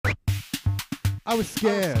I was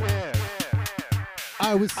scared.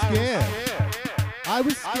 I was scared. I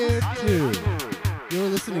was scared too. You're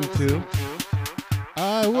listening to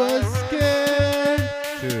I Was Scared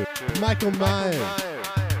too. Michael Myers,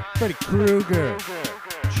 Freddy Krueger,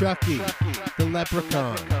 Chucky, the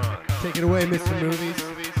Leprechaun. Take it away, Mr. Movies.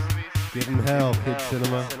 Give him hell, kid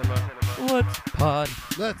cinema. Let's pod.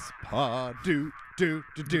 Let's pod. Do.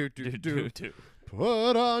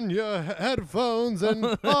 Put on your headphones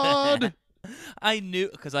and pod. I knew,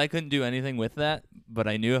 because I couldn't do anything with that, but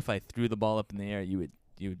I knew if I threw the ball up in the air, you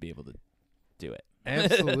would be able to do it.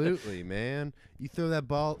 Absolutely, man. You throw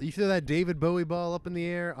that David Bowie ball up in the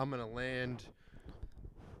air, I'm gonna land.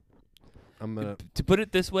 To put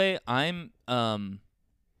it this way, I'm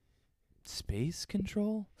Space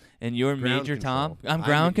Control, and you're Ground Major Control. Tom. I'm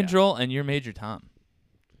Ground Control, and you're Major Tom.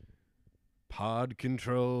 Pod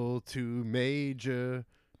control to Major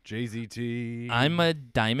JZT. I'm a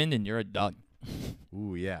diamond, and you're a dog.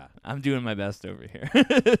 Ooh, yeah. I'm doing my best over here.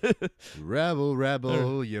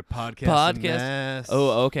 Rebel, your podcast. Mess.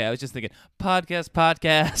 Oh, okay. I was just thinking podcast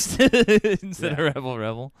instead of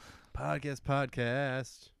rebel.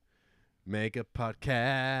 Podcast. Make a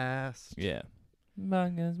podcast. Yeah.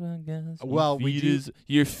 Podcast. Well,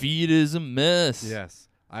 your feed is a mess. Yes.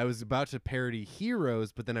 I was about to parody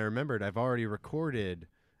Heroes, but then I remembered I've already recorded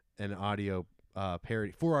an audio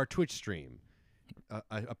parody for our Twitch stream.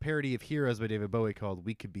 A parody of Heroes by David Bowie called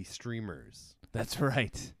 "We Could Be Streamers." That's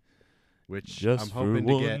right. Which Just I'm hoping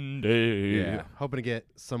for to get. one day. Yeah, hoping to get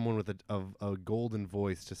someone with a golden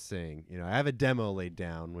voice to sing. You know, I have a demo laid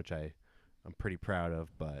down, which I'm pretty proud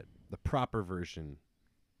of, but the proper version.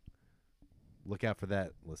 Look out for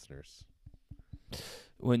that, listeners.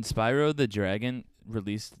 When Spyro the Dragon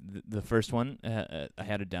released the first one, I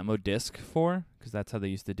had a demo disc for, because that's how they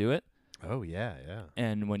used to do it. Oh yeah.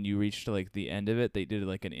 And when you reached like the end of it, they did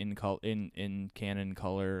like an in canon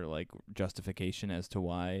color like justification as to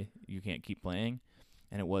why you can't keep playing,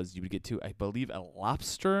 and it was you would get to, I believe, a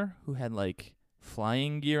lobster who had like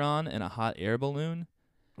flying gear on and a hot air balloon.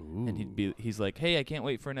 Ooh. And he's like, "Hey, I can't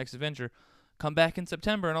wait for our next adventure. Come back in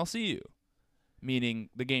September and I'll see you." Meaning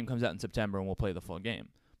the game comes out in September and we'll play the full game.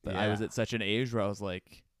 But I was at such an age where I was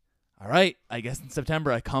like, all right, I guess in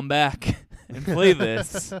September I come back and play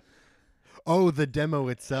this. Oh, the demo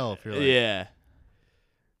itself. You're like, yeah.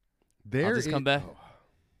 I'll just come back. Oh.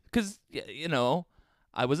 Because, you know,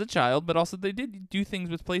 I was a child, but also they did do things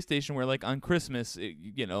with PlayStation where, like, on Christmas,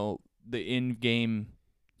 the in-game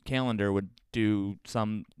calendar would do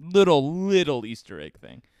some little Easter egg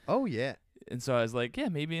thing. Oh, yeah. And so I was like, yeah,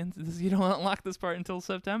 maybe you don't unlock this part until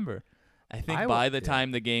September. I think by the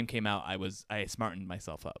time the game came out, I smartened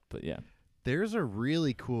myself up. But yeah. There's a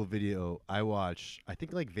really cool video I watched. I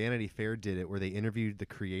think like Vanity Fair did it, where they interviewed the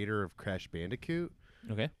creator of Crash Bandicoot.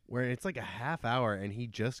 Okay. Where it's like a half hour, and he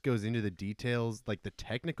just goes into the details, like the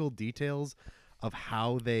technical details of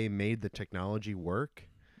how they made the technology work.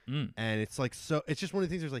 And it's like, so it's just one of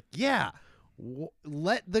the things where it's like, yeah,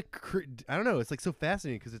 I don't know. It's like so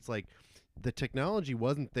fascinating because it's like the technology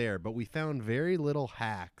wasn't there, but we found very little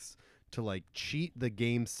hacks to like cheat the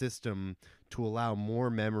game system to allow more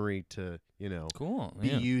memory to, be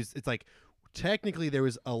used. It's like technically there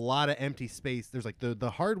was a lot of empty space. There's like the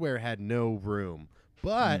hardware had no room,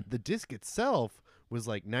 but the disc itself was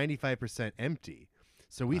like 95% empty.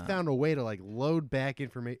 So we found a way to like load back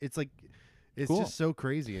information. It's like it's just so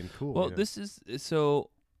crazy and cool. Well, this is so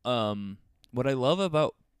what I love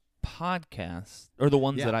about podcasts, or the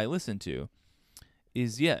ones that I listen to,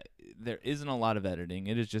 is there isn't a lot of editing.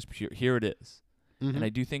 It is just pure, here it is. And I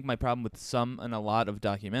do think my problem with some and a lot of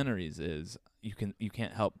documentaries is you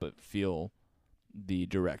can't help but feel the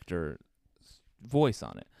director's voice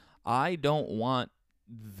on it. I don't want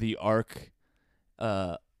the arc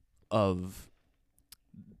I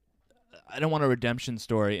don't want a redemption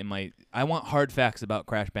story I want hard facts about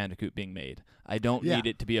Crash Bandicoot being made. I don't need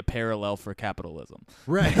it to be a parallel for capitalism.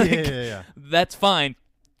 Right. Yeah. That's fine,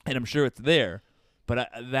 and I'm sure it's there. But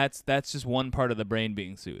that's just one part of the brain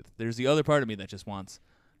being soothed. There's the other part of me that just wants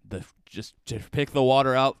just to pick the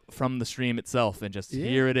water out from the stream itself and just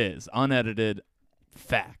here it is, unedited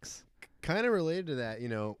facts. Kind of related to that,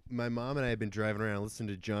 my mom and I have been driving around listening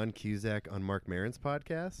to John Cusack on Mark Maron's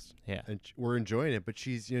podcast. Yeah, and we're enjoying it. But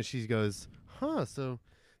she goes, so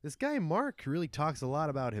this guy Mark really talks a lot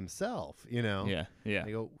about himself, Yeah. I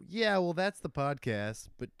go, yeah, well, that's the podcast.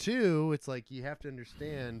 But two, it's like you have to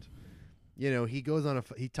understand. He goes on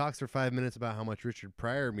he talks for 5 minutes about how much Richard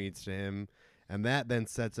Pryor means to him, and that then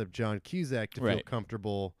sets up John Cusack to feel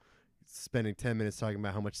comfortable, spending 10 minutes talking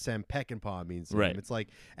about how much Sam Peckinpah means to Right. him. It's like,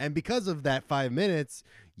 and because of that 5 minutes,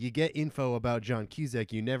 you get info about John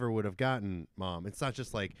Cusack you never would have gotten, Mom. It's not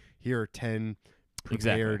just like, here are 10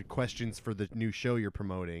 prepared questions for the new show you're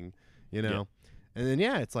promoting, you know? And then,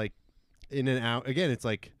 it's like, in an hour, again, it's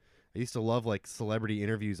like, I used to love like celebrity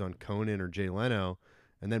interviews on Conan or Jay Leno,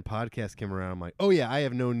 and then podcasts came around. I'm like, oh yeah, I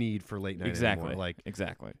have no need for late night anymore. Like,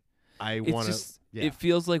 I want to. It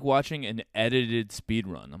feels like watching an edited speed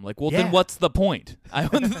run. I'm like, well, then what's the point?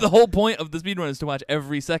 The whole point of the speed run is to watch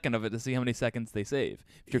every second of it to see how many seconds they save.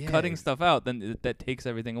 If you're cutting stuff out, then that takes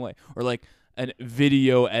everything away. Or like a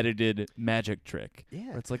video edited magic trick. Yeah,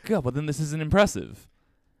 where it's like, well, then this isn't impressive.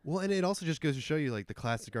 Well, and it also just goes to show you, like, the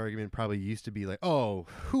classic argument probably used to be like, oh,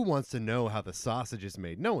 who wants to know how the sausage is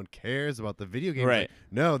made? No one cares about the video game. Right. Like,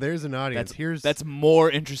 no, there's an audience. That's more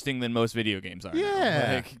interesting than most video games are.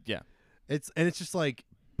 Yeah. Yeah. It's just like,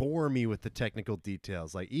 bore me with the technical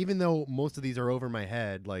details. Like, even though most of these are over my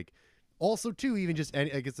head, like, also, too, even just, I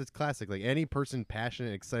guess it's classic. Like, any person passionate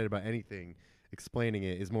and excited about anything, explaining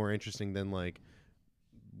it is more interesting than, like,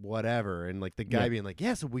 whatever. And like the guy being like,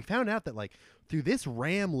 so we found out that like through this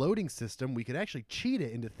RAM loading system we could actually cheat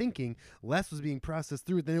it into thinking less was being processed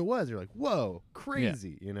through it than it was. You're like, whoa,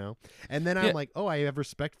 crazy, you know? And then I'm like, oh, I have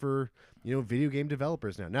respect for, you know, video game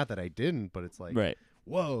developers now. Not that I didn't, but it's like,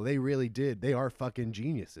 whoa, they really did. They are fucking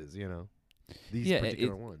geniuses, you know? These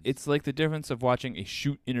particular ones. It's like the difference of watching a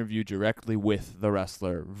shoot interview directly with the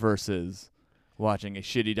wrestler versus watching a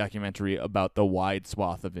shitty documentary about the wide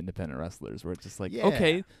swath of independent wrestlers, where it's just like,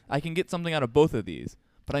 okay, I can get something out of both of these,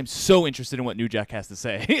 but I'm so interested in what New Jack has to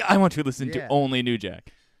say. I want to listen to only New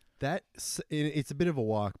Jack. It's a bit of a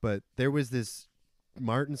walk, but there was this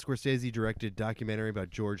Martin Scorsese directed documentary about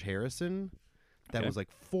George Harrison that was like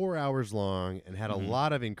 4 hours long and had a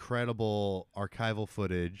lot of incredible archival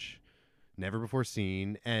footage, never before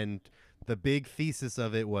seen, and the big thesis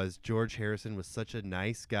of it was George Harrison was such a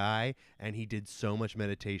nice guy, and he did so much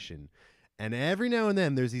meditation. And every now and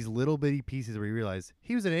then, there's these little bitty pieces where you realize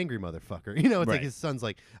he was an angry motherfucker. You know, it's like his son's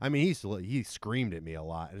like, I mean, he screamed at me a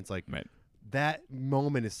lot, and it's like that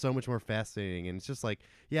moment is so much more fascinating. And it's just like,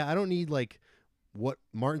 I don't need like what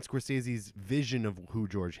Martin Scorsese's vision of who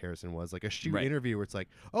George Harrison was, like a shoot interview where it's like,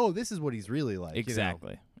 oh, this is what he's really like.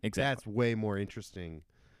 Exactly. You know? That's way more interesting.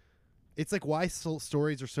 It's like why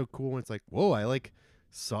stories are so cool. And it's like, whoa, I like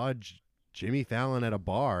saw Jimmy Fallon at a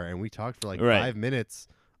bar and we talked for like 5 minutes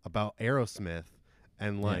about Aerosmith,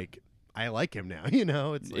 and like I like him now. You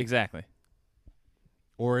know, it's like,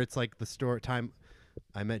 Or it's like the story time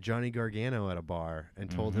I met Johnny Gargano at a bar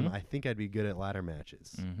and told him I think I'd be good at ladder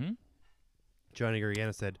matches. Johnny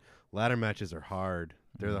Gargano said, ladder matches are hard.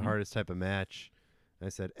 They're the hardest type of match. And I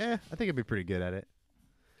said, I think I'd be pretty good at it.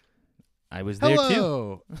 I was there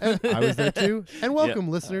too. I was there too. And welcome,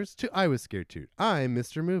 listeners, to I Was Scared Too. I'm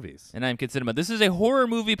Mr. Movies. And I'm Kid Cinema. This is a horror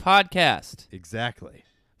movie podcast. Exactly.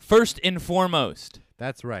 First and foremost.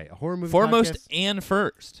 That's right. A horror movie foremost podcast. And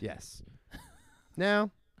first. Yes.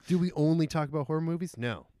 Now, do we only talk about horror movies?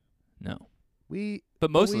 No.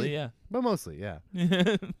 But mostly, yeah. But mostly, yeah.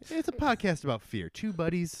 It's a podcast about fear. Two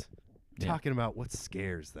buddies talking about what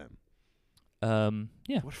scares them.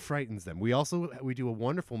 What frightens them. We do a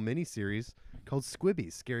wonderful mini series called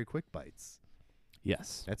Squibbies, Scary Quick Bites.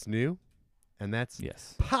 Yes. That's new, and that's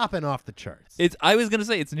popping off the charts. I was gonna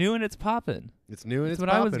say it's new and it's popping. It's new and it's popping.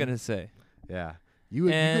 That's what I was gonna say. Yeah.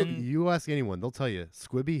 You ask anyone, they'll tell you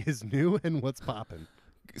Squibby is new and what's popping.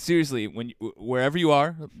 Seriously, wherever you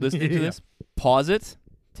are listening to this, pause it,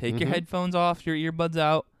 take your headphones off, your earbuds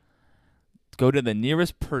out, go to the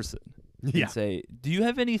nearest person. And say, do you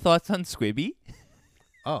have any thoughts on Squibby?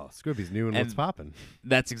 Oh, Squibby's new and what's poppin'.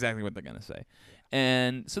 That's exactly what they're going to say.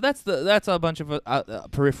 And so that's a bunch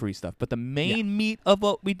of periphery stuff. But the main meat of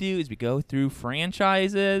what we do is we go through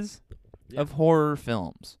franchises of horror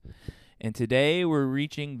films. And today we're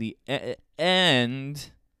reaching the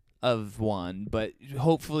end of one, but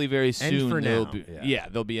hopefully very soon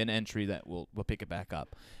there'll be an entry that we'll pick it back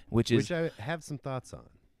up, which I have some thoughts on.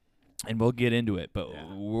 And we'll get into it, but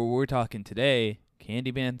we're talking today,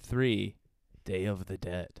 Candyman 3, Day of the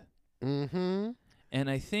Dead. Mm-hmm. And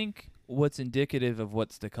I think what's indicative of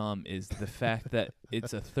what's to come is the fact that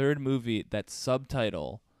it's a third movie that's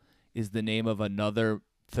subtitle is the name of another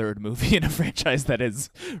third movie in a franchise that is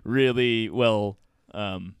really well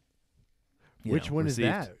Which one received.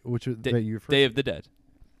 Is that? Which that you Day of the Dead.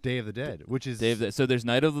 Day of the Dead, which is So there's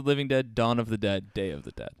Night of the Living Dead, Dawn of the Dead, Day of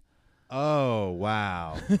the Dead. Oh,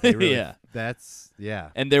 wow. That's.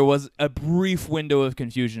 And there was a brief window of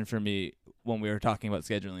confusion for me when we were talking about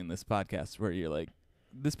scheduling this podcast where you're like,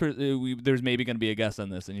 there's maybe going to be a guest on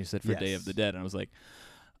this, and you said for Day of the Dead, and I was like,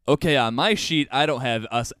 okay, on my sheet, I don't have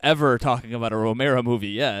us ever talking about a Romero movie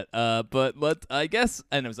yet. But I guess,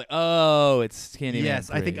 and I was like, oh, it's Candyman. Yes,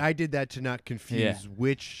 3. I think I did that to not confuse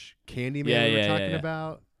which Candyman we were talking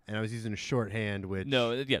about, and I was using a shorthand. Which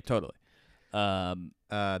totally.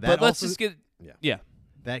 but let's just get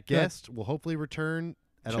that guest will hopefully return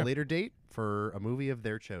at a later date for a movie of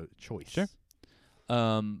their choice. Sure.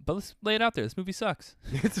 But let's lay it out there. This movie sucks.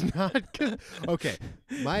 It's not good. Okay,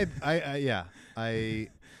 I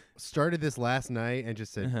started this last night and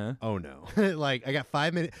just said, "Oh no!" Like I got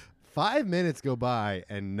 5 minutes. 5 minutes go by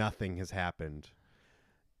and nothing has happened.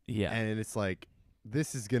 Yeah, and it's like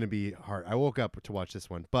this is gonna be hard. I woke up to watch this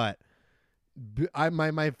one, but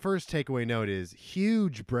my first takeaway note is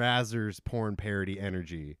huge Brazzers porn parody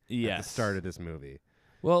energy at the start of this movie.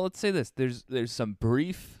 Well, let's say this: there's some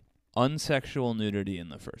brief unsexual nudity in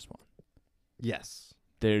the first one. Yes.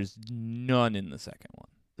 There's none in the second one.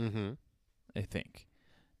 Mm-hmm. I think.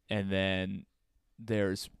 And then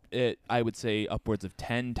there's, I would say, upwards of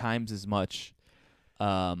 10 times as much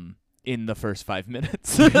in the first 5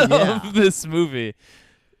 minutes of this movie.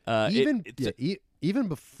 Even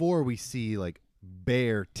before we see, like,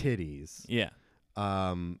 bare titties. Yeah.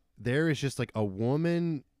 There is just, like, a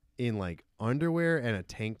woman in, like, underwear and a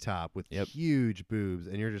tank top with huge boobs,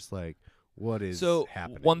 and you're just like, what is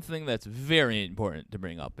happening? One thing that's very important to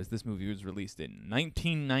bring up is this movie was released in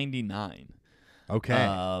 1999.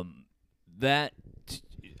 Okay. That,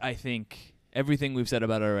 I think, everything we've said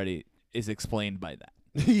about it already is explained by that.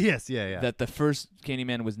 Yes, yeah. That the first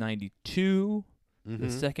Candyman was 92, mm-hmm.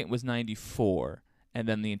 the second was 94, and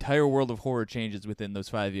then the entire world of horror changes within those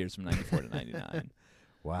 5 years from 94 to 99.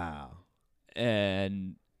 Wow.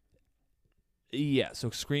 And yeah, so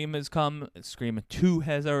Scream has come. Scream 2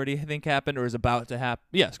 has already, I think, happened or is about to happen.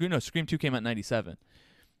 Yeah, Scream 2 came out in 97.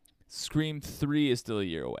 Scream 3 is still a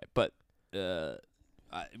year away. But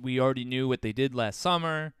we already knew what they did last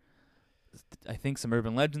summer. I think some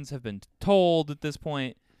urban legends have been told at this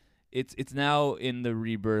point. It's now in the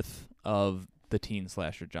rebirth of the teen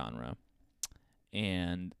slasher genre.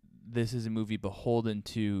 And this is a movie beholden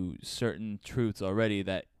to certain truths already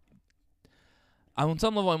that on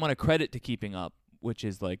some level I want to credit to keeping up, which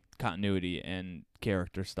is like continuity and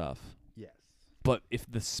character stuff. Yes. But if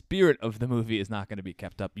the spirit of the movie is not going to be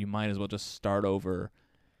kept up, you might as well just start over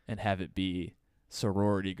and have it be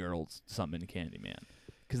sorority girls summon Candyman.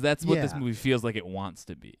 Because that's what this movie feels like it wants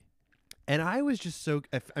to be. And I was just so,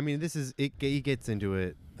 I mean, he gets into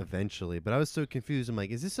it eventually, but I was so confused. I'm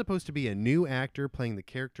like, is this supposed to be a new actor playing the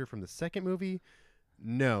character from the second movie?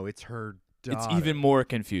 No, it's her daughter. It's even more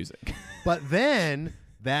confusing. But then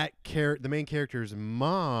the main character's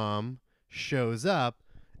mom shows up,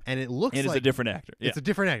 and it looks like... it's a different actor. Yeah. It's a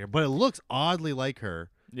different actor, but it looks oddly like her,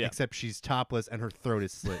 except she's topless and her throat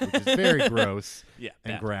is slit, which is very gross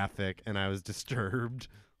and graphic, and I was disturbed.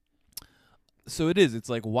 So it is. It's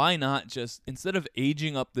like, why not just, instead of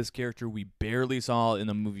aging up this character we barely saw in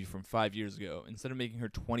the movie from 5 years ago, instead of making her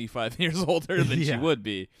 25 years older than she would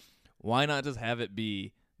be, why not just have it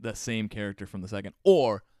be the same character from the second,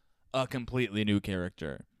 or a completely new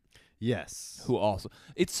character? Yes. Who also...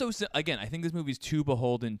 It's so... Again, I think this movie's too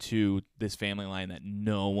beholden to this family line that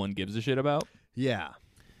no one gives a shit about. Yeah.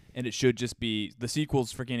 And it should just be... The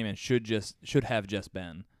sequels for Candyman should have just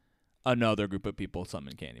been another group of people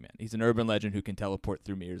summon Candyman. He's an urban legend who can teleport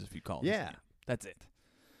through mirrors if you call him. Yeah. That's it.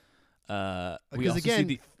 Because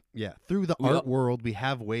again, through the art world, we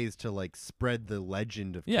have ways to like spread the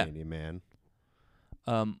legend of Candyman.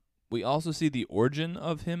 We also see the origin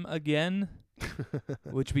of him again,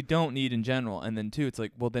 which we don't need in general. And then too, it's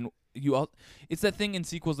like, well, then it's that thing in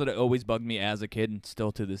sequels that always bugged me as a kid and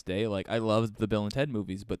still to this day. Like, I loved the Bill and Ted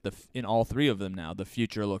movies, but in all three of them now, the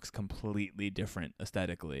future looks completely different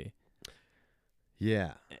aesthetically.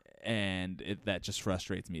 Yeah. And that just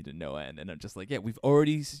frustrates me to no end. And I'm just like, you've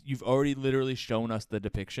already literally shown us the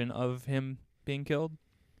depiction of him being killed.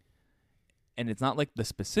 And it's not like the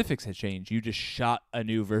specifics had changed. You just shot a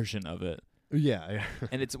new version of it. Yeah.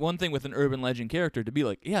 And it's one thing with an urban legend character to be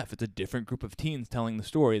like, if it's a different group of teens telling the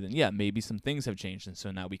story, then maybe some things have changed, and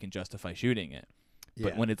so now we can justify shooting it. Yeah.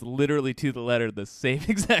 But when it's literally to the letter the same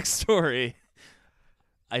exact story,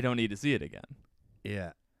 I don't need to see it again.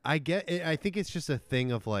 Yeah. I get it. I think it's just a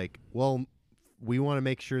thing of like, well, we want to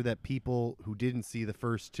make sure that people who didn't see the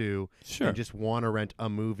first two and just want to rent a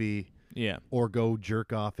movie or go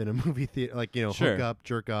jerk off in a movie theater, like, hook up,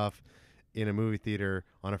 jerk off in a movie theater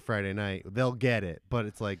on a Friday night, they'll get it. But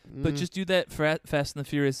it's like... But just do that Fast and the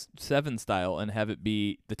Furious 7 style and have it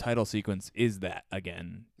be the title sequence is that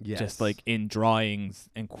again. Yes. Just like in drawings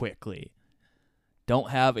and quickly. Don't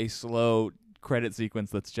have a slow credit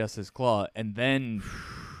sequence that's just his claw and then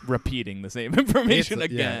repeating the same information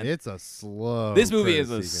again. Yeah, it's a slow. This movie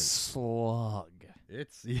is a slug.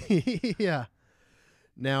 It's yeah.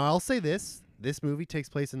 Now I'll say this: this movie takes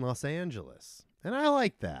place in Los Angeles, and I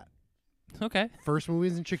like that. Okay. First movie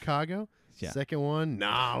is in Chicago. Yeah. Second one,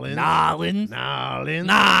 Nolans.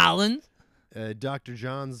 Dr.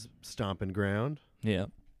 John's stomping ground. Yeah.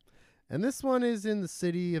 And this one is in the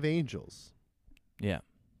city of Angels. Yeah.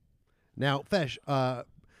 Now, Fesh,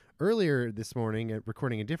 earlier this morning, at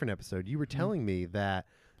recording a different episode, you were telling me that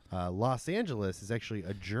Los Angeles is actually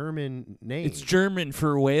a German name. It's German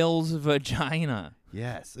for whale's vagina.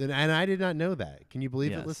 Yes, and I did not know that. Can you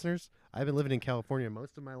believe Yes. it, listeners? I've been living in California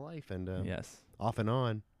most of my life, and Yes. off and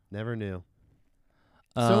on, never knew.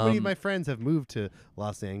 So many of my friends have moved to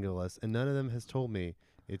Los Angeles, and none of them has told me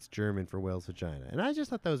it's German for whale's vagina. And I just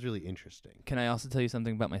thought that was really interesting. Can I also tell you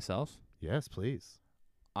something about myself? Yes, please.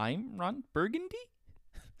 I'm Ron Burgundy.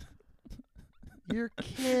 You're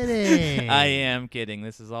kidding. I am kidding.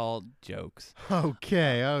 This is all jokes.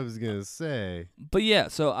 Okay, I was going to say. But yeah,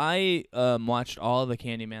 so I watched all of the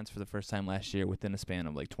Candymans for the first time last year within a span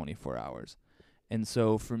of like 24 hours. And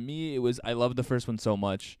so for me, I loved the first one so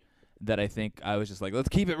much that I think I was just like, let's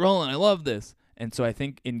keep it rolling. I love this. And so I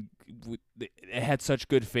think it had such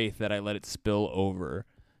good faith that I let it spill over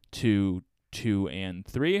to 2 and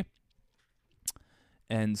 3.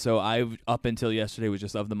 And so I, up until yesterday, was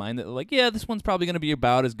just of the mind that, like, yeah, this one's probably going to be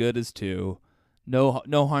about as good as 2. No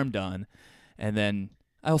harm done. And then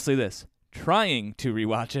I'll say this. Trying to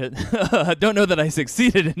rewatch it. I don't know that I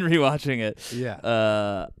succeeded in rewatching it.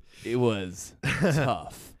 Yeah. It was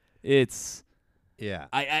tough. It's... Yeah.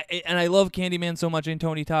 I love Candyman so much and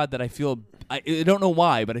Tony Todd that I don't know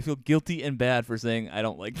why, but I feel guilty and bad for saying I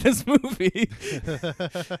don't like this movie.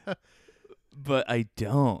 But I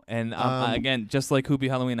don't. And again, just like Hoopy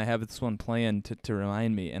Halloween, I have this one planned to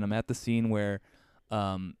remind me. And I'm at the scene where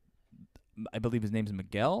I believe his name's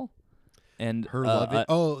Miguel. And her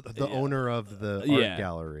owner of the art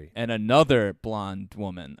gallery. And another blonde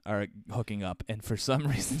woman are hooking up. And for some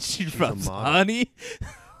reason, she rubs honey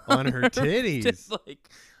on her titties. Just like,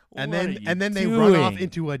 and then they run off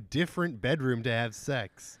into a different bedroom to have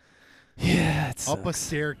sex. Yeah, it up a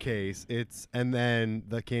staircase. And then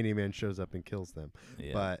the Candyman shows up and kills them.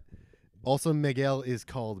 Yeah. But also Miguel is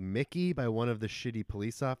called Mickey by one of the shitty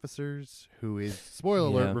police officers who is, spoiler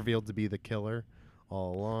alert, revealed to be the killer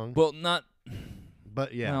all along. Well, not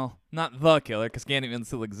the killer, because Candyman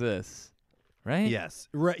still exists, right? Yes.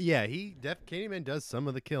 Right. Yeah, Candyman does some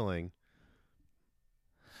of the killing.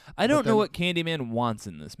 I don't know what Candyman wants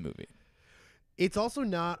in this movie. It's also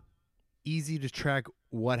not easy to track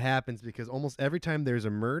what happens because almost every time there's a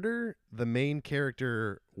murder, the main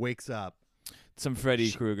character wakes up. Some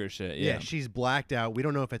Freddy Krueger shit. Yeah, she's blacked out. We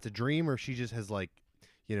don't know if it's a dream or she just has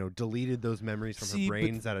deleted those memories from her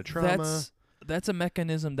brains out of trauma. That's a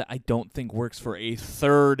mechanism that I don't think works for a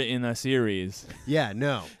third in a series. Yeah,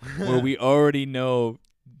 no. Where we already know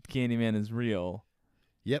Candyman is real.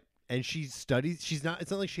 Yep. And she studies. It's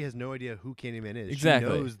not like she has no idea who Candyman is.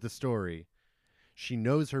 Exactly. She knows the story. She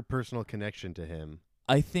knows her personal connection to him.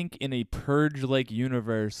 I think in a Purge-like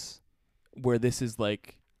universe where this is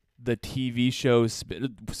like the TV show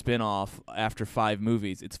spin-off after 5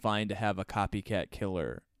 movies, it's fine to have a copycat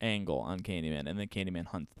killer angle on Candyman, and then Candyman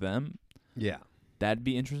hunts them. Yeah. That'd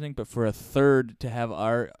be interesting. But for a third to have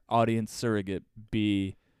our audience surrogate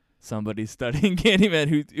be somebody studying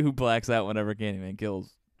Candyman who blacks out whenever Candyman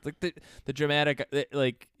kills. Like the dramatic,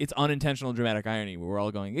 it's unintentional dramatic irony where we're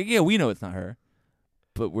all going, yeah, we know it's not her,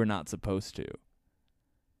 but we're not supposed to.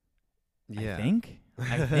 Yeah.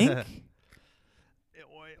 I think.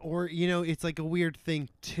 Or it's like a weird thing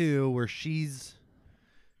too, where she's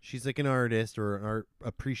like an artist or an art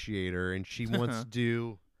appreciator, and she wants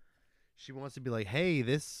to be like, hey,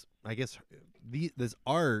 this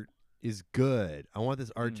art is good. I want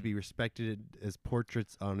this art to be respected as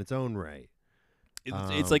portraits on its own right.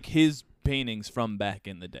 It's like his paintings from back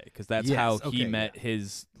in the day, because that's how he met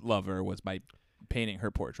his lover, was by painting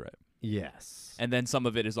her portrait. Yes. And then some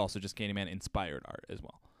of it is also just Candyman inspired art as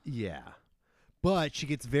well. Yeah. But she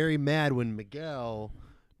gets very mad when Miguel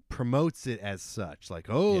promotes it as such. Like,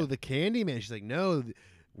 the Candyman. She's like, no,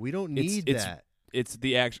 we don't need that. It's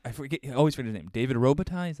the actual, I always forget his name. David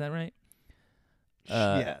Robitaille, is that right?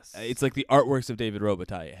 Yes. It's like the artworks of David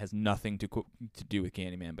Robitaille. It has nothing to do with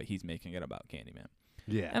Candyman, but he's making it about Candyman.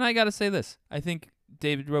 Yeah. And I got to say this. I think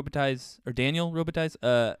Daniel Robitaille's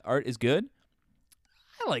art is good.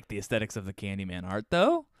 I like the aesthetics of the Candyman art,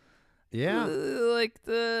 though. Yeah. I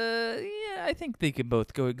think they can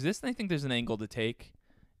both coexist, and I think there's an angle to take.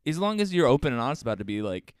 As long as you're open and honest about it, to be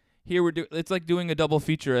like, here it's like doing a double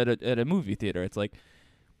feature at a movie theater. It's like,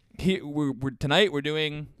 tonight we're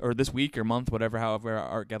doing, or this week or month, whatever, however our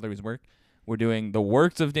art galleries work, we're doing the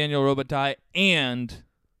works of Daniel Robitaille and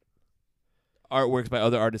artworks by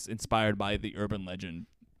other artists inspired by the urban legend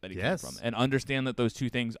that he came from, and understand that those two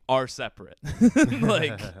things are separate.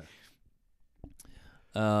 Like,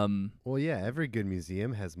 well, yeah, every good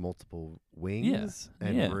museum has multiple wings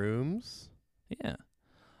and rooms. Yeah.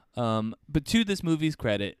 But to this movie's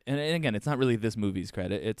credit, and again, it's not really this movie's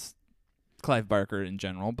credit, it's Clive Barker in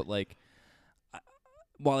general, but like,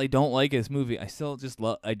 while I don't like this movie, I still just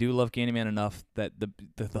I do love Candyman enough that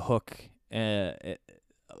the hook,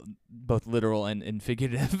 both literal and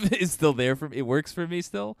figurative, is still there for me. It works for me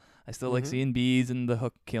still. I still like seeing bees and the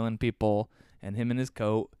hook killing people and him in his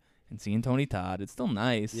coat and seeing Tony Todd. It's still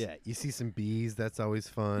nice. Yeah, you see some bees. That's always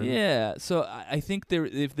fun. Yeah, so I think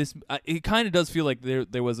it kind of does feel like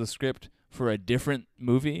there was a script for a different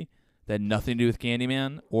movie that had nothing to do with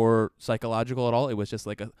Candyman or psychological at all. It was just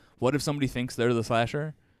like what if somebody thinks they're the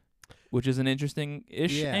slasher, which is an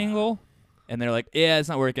interesting-ish angle, and they're like, yeah, it's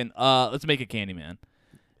not working. Let's make it Candyman.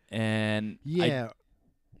 And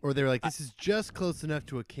or they were like, this is just close enough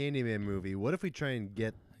to a Candyman movie. What if we try and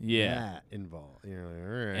get that involved? You know, like,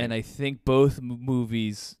 all right. And I think both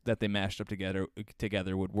movies that they mashed up together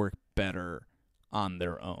would work better on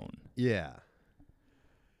their own. Yeah.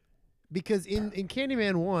 Because in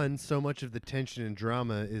Candyman 1, so much of the tension and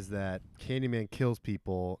drama is that Candyman kills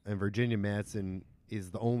people and Virginia Madsen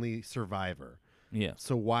is the only survivor. Yeah.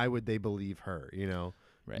 So why would they believe her, you know?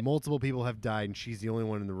 Right. Multiple people have died and she's the only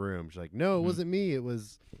one in the room. She's like, no, it wasn't me. It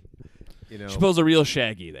was, you know. She pulls a real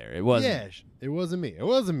Shaggy there. It wasn't. Yeah, it wasn't me. It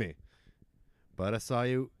wasn't me. But I saw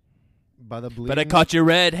you by the bleeding. But I caught you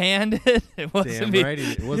red-handed. It wasn't me. Damn right,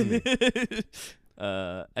 it wasn't me.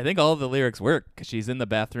 I think all of the lyrics work because she's in the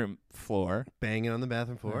bathroom floor. Banging on the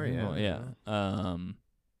bathroom floor, yeah.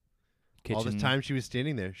 Kitchen. All this time she was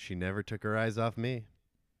standing there, she never took her eyes off me.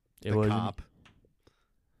 The cop.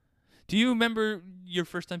 Do you remember your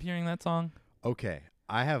first time hearing that song? Okay.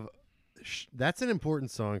 I have... that's an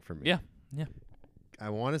important song for me. Yeah. I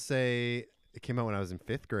want to say it came out when I was in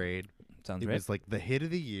 5th grade. Sounds right. It was like the hit of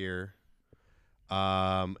the year.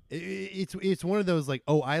 It's one of those like,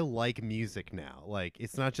 oh, I like music now. Like,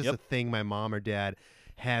 it's not just a thing my mom or dad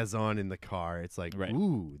has on in the car. It's like,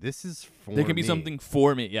 ooh, this is for me. There can be something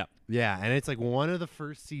for me. Yeah. Yeah, and it's like one of the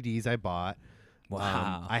first CDs I bought.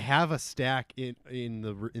 Wow. I have a stack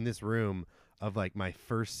in this room of like my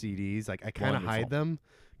first CDs. Like I kind of hide them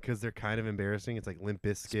because they're kind of embarrassing. It's like Limp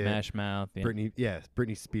Bizkit, Smash Mouth,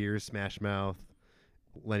 Britney Spears, Smash Mouth,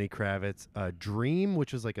 Lenny Kravitz, Dream,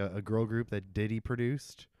 which was like a girl group that Diddy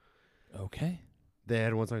produced. Okay. They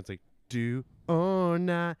had one song. It's like do or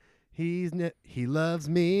not. He loves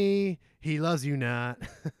me. He loves you not.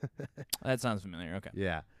 That sounds familiar. Okay.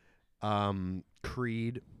 Yeah.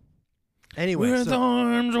 Creed. Anyway, with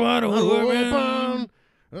arms wide open.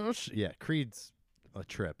 Yeah, Creed's a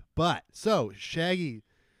trip. But so Shaggy,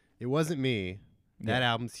 it wasn't me. That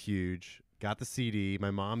album's huge. Got the CD.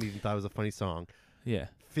 My mom even thought it was a funny song. Yeah.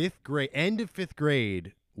 5th grade, end of 5th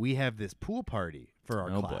grade, we have this pool party for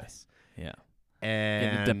our class. Boy. Yeah.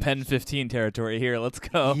 And in the Pen 15 territory here. Let's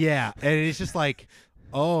go. Yeah, and it's just like,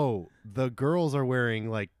 oh, the girls are wearing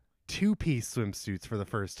like 2-piece swimsuits for the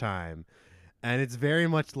first time. And it's very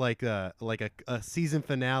much like a season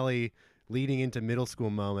finale leading into middle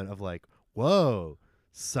school moment of like, whoa,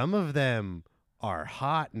 some of them are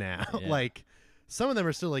hot now. Yeah. Like some of them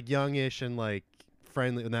are still like youngish and like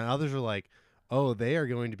friendly, and then others are like, oh, they are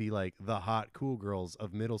going to be like the hot cool girls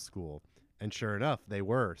of middle school. And sure enough, they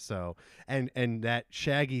were. So and that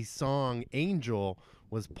Shaggy song Angel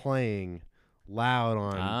was playing loud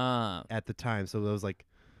on at the time. So it was like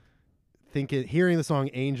hearing the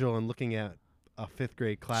song Angel and looking at a 5th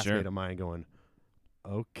grade classmate of mine going,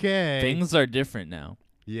 okay, things are different now.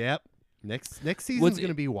 Yep. Next season's going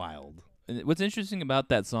to be wild. What's interesting about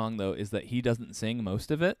that song though is that he doesn't sing most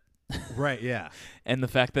of it. Right, yeah. And the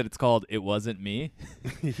fact that it's called It Wasn't Me.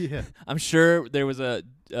 Yeah. I'm sure there was a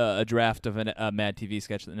draft of a Mad TV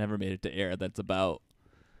sketch that never made it to air that's about,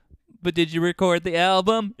 but did you record the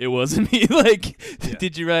album? It wasn't me. Like,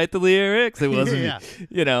 did you write the lyrics? It wasn't me.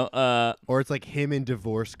 You know, or it's like him in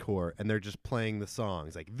divorce court and they're just playing the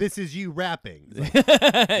songs. Like, this is you rapping. Like,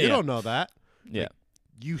 you don't know that. Yeah. Like,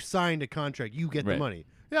 you signed a contract. You get the money.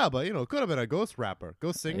 Yeah, but, you know, could have been a ghost rapper,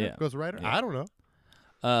 ghost singer, ghost writer. Yeah. I don't know.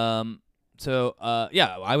 So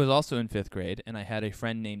I was also in 5th grade, and I had a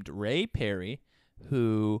friend named Ray Perry,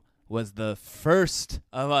 who was the first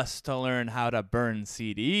of us to learn how to burn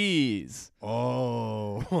CDs.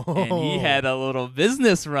 Oh. And he had a little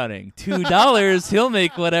business running. $2, he'll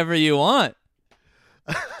make whatever you want.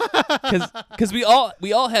 Because we all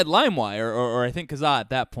had LimeWire or I think Kazaa at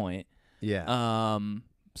that point. Yeah.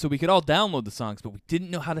 So we could all download the songs, but we didn't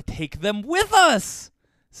know how to take them with us.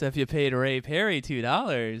 So if you paid Ray Perry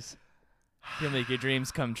 $2, he'll make your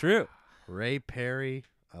dreams come true. Ray Perry,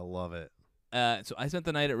 I love it. So I spent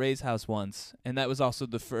the night at Ray's house once, and that was also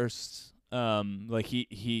the first. Like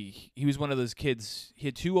he was one of those kids. He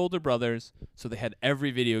had 2 older brothers, so they had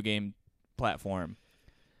every video game platform.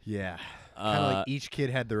 Yeah. Kind of like each kid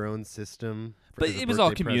had their own system. But it was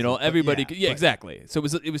all communal. Everybody could, exactly. So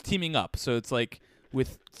it was teaming up. So it's like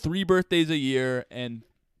with 3 birthdays a year, and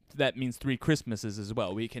that means 3 Christmases as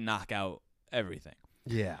well. We can knock out everything.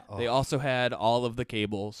 Yeah. Oh. They also had all of the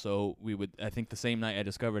cable, so we would. I think the same night I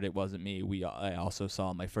discovered it wasn't me. I also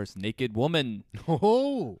saw my first naked woman.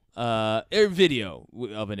 Oh. Video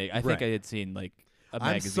of a naked. I think I had seen like a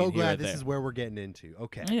magazine. I'm so glad this is where we're getting into.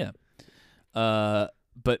 Okay. Yeah.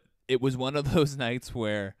 But it was one of those nights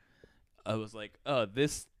where I was like, oh,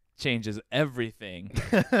 this changes everything.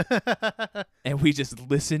 And we just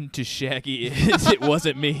listened to Shaggy It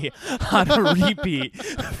Wasn't Me on a repeat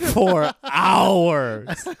for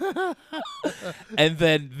hours. And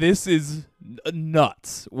then this is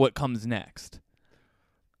nuts what comes next.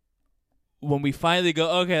 When we finally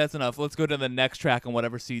go, okay, that's enough. Let's go to the next track on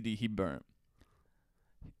whatever CD he burnt.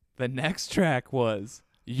 The next track was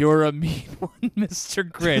You're a Mean One, Mr.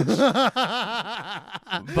 Grinch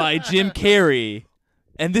by Jim Carrey.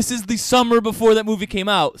 And this is the summer before that movie came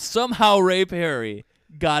out. Somehow Ray Perry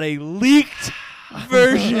got a leaked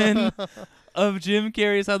version of Jim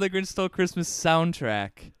Carrey's How the Grinch Stole Christmas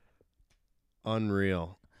soundtrack.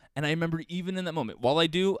 Unreal. And I remember even in that moment, while I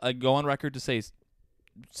go on record to say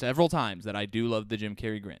several times that I do love the Jim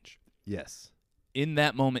Carrey Grinch. Yes. In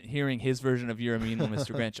that moment, hearing his version of You're a Mean One,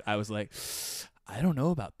 Mr. Grinch, I was like, I don't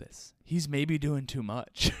know about this. He's maybe doing too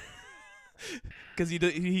much. Because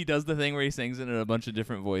he does the thing where he sings it in a bunch of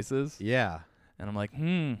different voices. Yeah. And I'm like,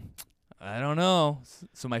 I don't know.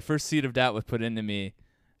 So my first seed of doubt was put into me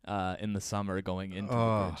in the summer going into the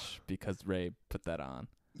Grinch because Ray put that on.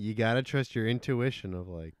 You got to trust your intuition of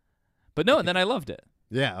like. But no, and then I loved it.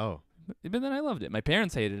 Yeah, oh. But then I loved it. My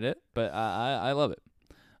parents hated it, but I love it.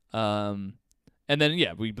 And then,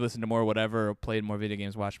 yeah, we listened to more whatever, played more video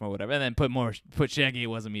games, watched more whatever, and then put Shaggy It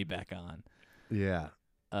Wasn't Me back on. Yeah.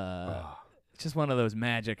 Just one of those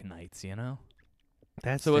magic nights, you know?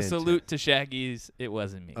 That's so fantastic. A salute to Shaggy's It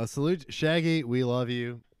Wasn't Me. A salute, Shaggy, we love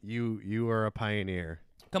you. You are a pioneer.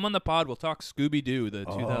 Come on the pod, we'll talk Scooby-Doo, the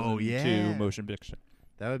 2002 motion picture.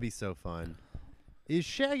 That would be so fun. Is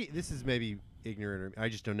Shaggy, this is maybe ignorant, or I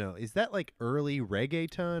just don't know. Is that like early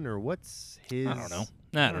reggaeton, or what's his? I don't know.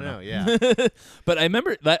 I don't know. Yeah. But I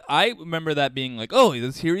remember that being like, oh,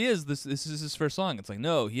 here he is. This is his first song. It's like,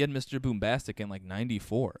 no, he had Mr. Boombastic in like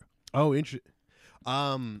 94. Oh, interesting.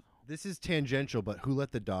 This is tangential, but Who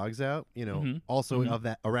Let the Dogs Out? You know, also of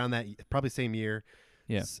that around that probably same year.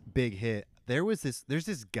 Yes. Big hit. There's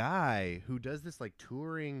this guy who does this like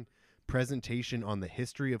touring presentation on the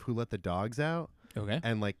history of Who Let the Dogs Out. Okay.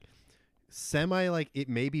 And like semi like it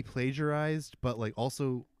may be plagiarized, but like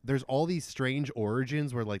also there's all these strange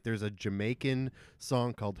origins where like there's a Jamaican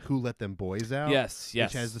song called Who Let Them Boys Out. Yes.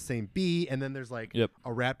 Which has the same beat, and then there's like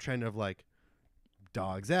a rap trend of like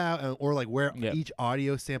Dogs Out, or like where each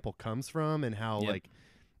audio sample comes from and how like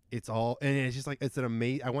it's all, and it's just like it's an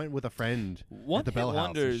amazing. I went with a friend at the Bell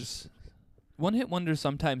House. One hit wonders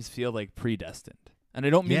sometimes feel like predestined, and I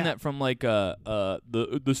don't mean that from like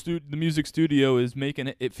the music studio is making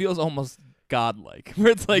it. It feels almost godlike,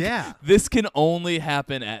 where it's like this can only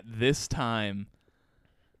happen at this time,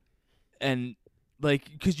 and like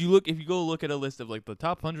because if you go look at a list of like the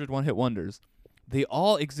top 100 one hit wonders, they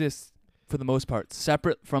all exist for the most part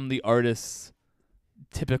separate from the artist's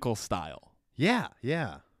typical style. Yeah,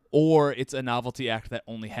 yeah. Or it's a novelty act that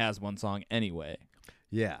only has one song anyway.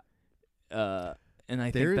 Yeah. And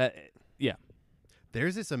I think that,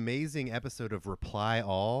 There's this amazing episode of Reply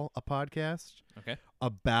All, a podcast, okay,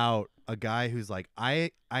 about a guy who's like,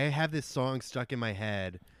 I have this song stuck in my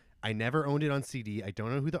head. I never owned it on CD. I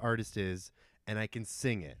don't know who the artist is, and I can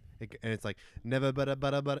sing it. And it's like, never, but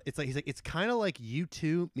it's like, he's like, it's kind of like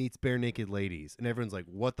U2 meets Bare Naked Ladies. And everyone's like,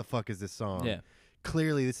 what the fuck is this song? Yeah.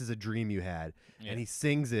 Clearly, this is a dream you had. Yeah. And he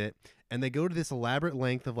sings it. And they go to this elaborate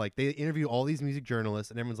length of like, they interview all these music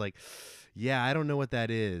journalists, and everyone's like, yeah, I don't know what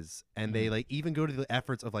that is. And they like even go to the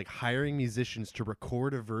efforts of like hiring musicians to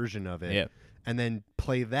record a version of it. Yeah. And then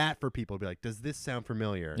play that for people to be like, does this sound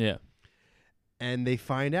familiar? Yeah. And they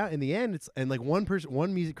find out in the end, and like one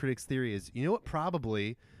music critic's theory is, you know what,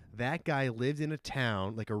 probably that guy lived in a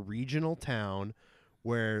town, like a regional town,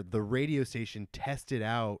 where the radio station tested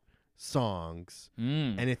out songs,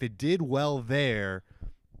 and if it did well there,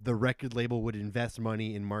 the record label would invest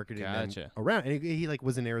money in marketing them around. And he like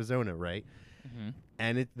was in Arizona, right?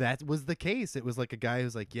 And that was the case. It was like a guy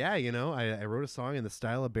who's like, yeah, you know, I wrote a song in the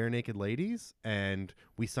style of Bare Naked Ladies, and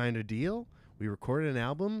we signed a deal. We recorded an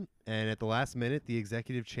album, and at the last minute, the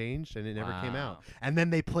executive changed, and it never came out. And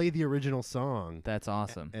then they play the original song. That's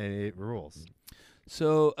awesome. And it rules.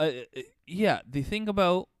 So, the thing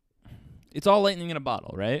about it's all lightning in a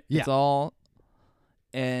bottle, right? Yeah. It's all,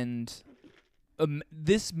 and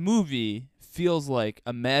this movie feels like,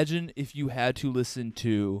 imagine if you had to listen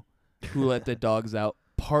to Who Let the Dogs Out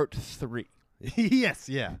Part 3. Yes,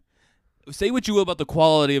 yeah. Say what you will about the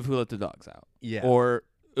quality of Who Let the Dogs Out. Yeah. Or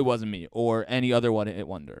It Wasn't Me, or any other one-hit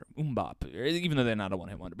wonder, Bop, even though they're not a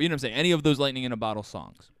one-hit wonder. But you know what I'm saying? Any of those lightning in a bottle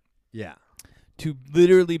songs. Yeah. To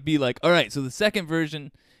literally be like, all right, so the second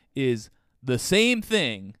version is the same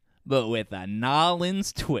thing, but with a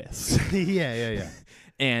Nolans twist. Yeah.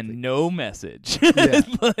 And no message. Yeah.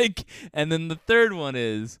 And then the third one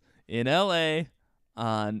is in L.A.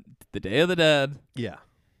 on the Day of the Dead. Yeah.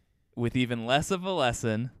 With even less of a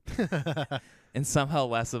lesson and somehow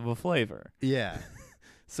less of a flavor. Yeah.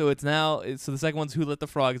 So it's now, so the second one's Who Let the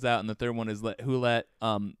Frogs Out, and the third one is Who Let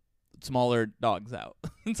Smaller Dogs Out.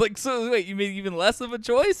 It's like, so wait, you made even less of a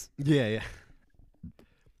choice? Yeah.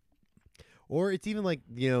 Or it's even like,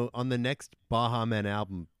 you know, on the next Baha Men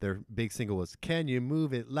album, their big single was, Can You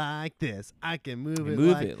Move It Like This? I Can Move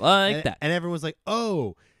It Like that. And everyone was like,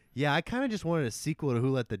 oh, yeah, I kind of just wanted a sequel to Who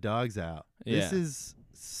Let the Dogs Out. Yeah. This is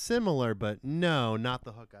similar, but no, not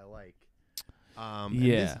the hook I like.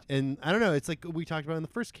 And I don't know. It's like we talked about in the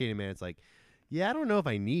first Candyman. It's like, yeah, I don't know if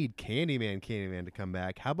I need Candyman to come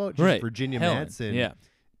back. How about just Virginia Madsen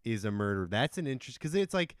is a murderer? That's an interest, because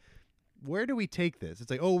it's like, where do we take this?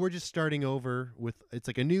 It's like, oh, we're just starting over with. It's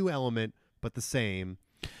like a new element, but the same.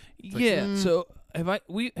 It's So have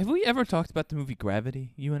we ever talked about the movie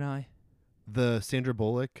Gravity? You and I. The Sandra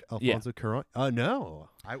Bullock, Alfonso Cuarón. No,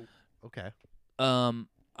 okay.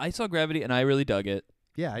 I saw Gravity and I really dug it.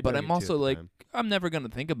 Yeah, but I'm also like, I'm never gonna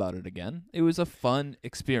think about it again. It was a fun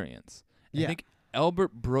experience. I think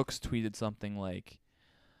Albert Brooks tweeted something like,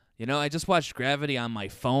 you know, I just watched Gravity on my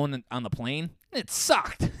phone on the plane. It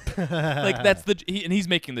sucked. Like that's and he's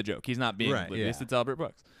making the joke. He's not being oblivious. Yeah. It's Albert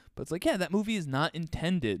Brooks. But it's like, yeah, that movie is not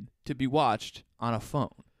intended to be watched on a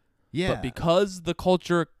phone. Yeah. But because the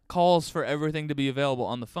culture calls for everything to be available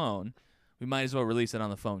on the phone, we might as well release it on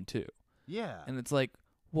the phone too. Yeah. And it's like,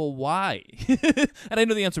 well, why? And I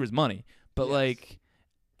know the answer is money, but like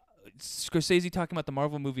Scorsese talking about the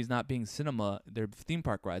Marvel movies not being cinema, they're theme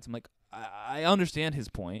park rides. I'm like, I understand his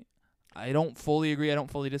point. I don't fully agree. I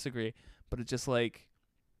don't fully disagree. But it's just like,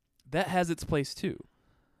 that has its place too.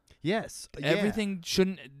 Yes. Everything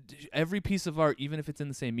shouldn't, every piece of art, even if it's in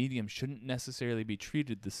the same medium, shouldn't necessarily be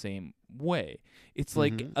treated the same way. It's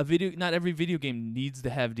like not every video game needs to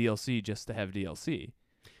have DLC just to have DLC.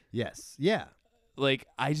 Yes. Yeah. Like,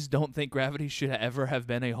 I just don't think Gravity should ever have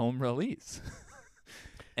been a home release.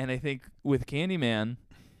 And I think with Candyman,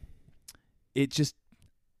 it just,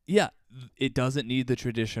 it doesn't need the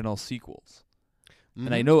traditional sequels.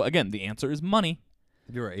 And I know, again, the answer is money.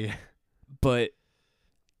 You're right, yeah. But,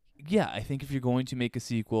 yeah, I think if you're going to make a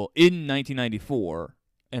sequel in 1994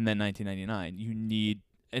 and then 1999, you need,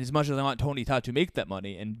 and as much as I want Tony Todd to make that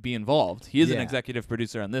money and be involved, he is an executive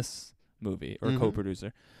producer on this movie, or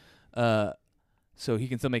co-producer. So he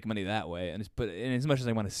can still make money that way. And as much as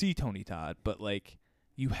I want to see Tony Todd, but like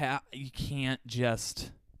you can't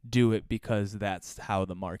just do it because that's how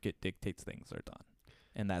the market dictates things are done.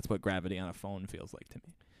 And that's what Gravity on a phone feels like to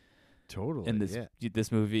me. Totally. And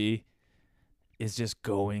this movie is just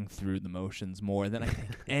going through the motions more than I think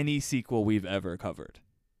any sequel we've ever covered.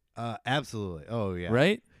 Absolutely. Oh yeah.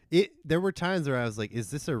 Right? There were times where I was like,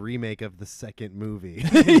 is this a remake of the second movie?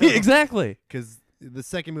 Exactly. Because the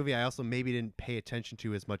second movie I also maybe didn't pay attention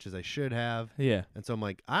to as much as I should have. Yeah. And so I'm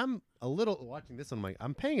like, I'm a little watching this one, I'm like,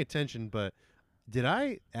 I'm paying attention, but did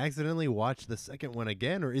I accidentally watch the second one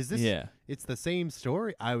again? Or is this it's the same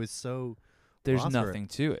story? I was so There's nothing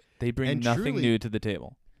to it. They bring nothing new to the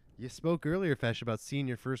table. You spoke earlier, Fesh, about seeing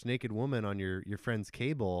your first naked woman on your friend's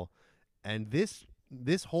cable, and this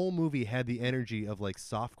whole movie had the energy of like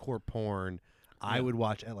softcore porn. I would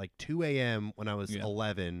watch at like 2 a.m. when I was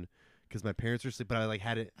 11 because my parents were asleep, but I like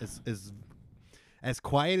had it as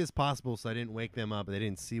quiet as possible so I didn't wake them up and they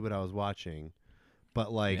didn't see what I was watching.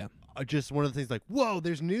 But like just one of the things like, whoa,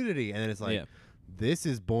 there's nudity, and then it's like, this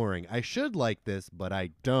is boring. I should like this, but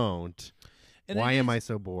I don't. Why am I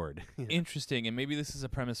so bored? Interesting, and maybe this is a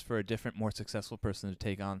premise for a different, more successful person to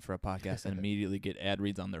take on for a podcast and immediately get ad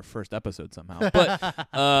reads on their first episode somehow. But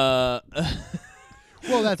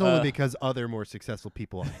well, that's only because other more successful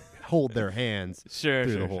people hold their hands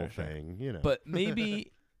through the whole thing. You know, but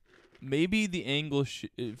maybe the angle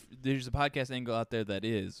if there's a podcast angle out there that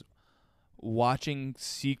is watching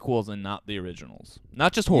sequels and not the originals,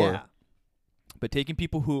 not just horror. But taking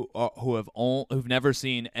people who've never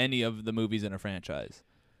seen any of the movies in a franchise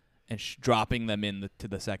and dropping them to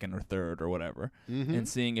the second or third or whatever, and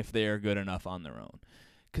seeing if they are good enough on their own.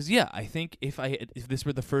 Because I think if this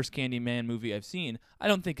were the first Candyman movie I've seen, I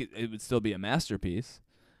don't think it would still be a masterpiece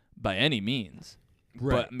by any means.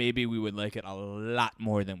 Right. But maybe we would like it a lot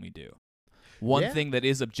more than we do. One thing that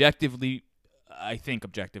is objectively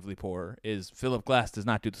poor is Philip Glass does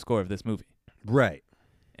not do the score of this movie. Right.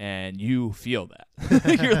 And you feel that.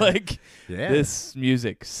 You're like, this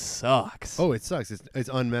music sucks. Oh, it sucks. It's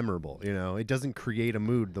unmemorable. You know, it doesn't create a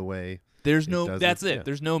mood the way. There's no. That's it. Yeah.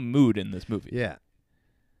 There's no mood in this movie. Yeah.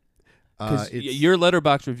 Because your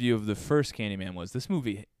Letterboxd review of the first Candyman was, this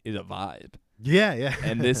movie is a vibe. Yeah, yeah.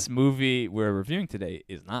 And this movie we're reviewing today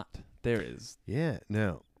is not. There is. Yeah.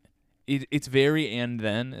 No. It's very and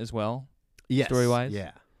then as well. Yes. Story wise.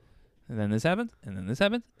 Yeah. And then this happened. And then this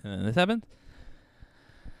happened. And then this happened.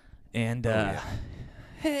 And,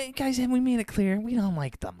 hey, guys, have we made it clear? We don't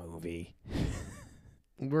like the movie.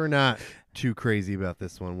 We're not too crazy about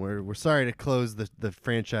this one. We're sorry to close the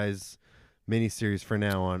franchise miniseries for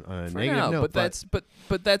now on a negative note.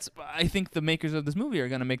 But that's I think the makers of this movie are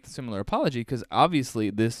going to make the similar apology because obviously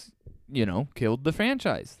this, killed the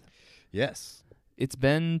franchise. Yes. It's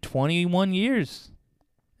been 21 years,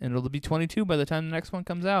 and it'll be 22 by the time the next one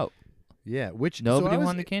comes out. Yeah, which nobody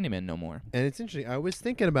wanted Candyman no more. And it's interesting. I was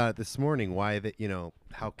thinking about it this morning. Why that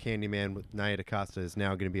how Candyman with Nia DaCosta is now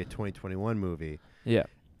going to be a 2021 movie. Yeah,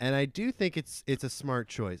 and I do think it's a smart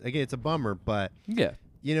choice. Again, it's a bummer, but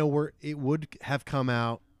it would have come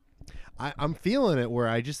out. I'm feeling it where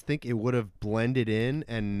I just think it would have blended in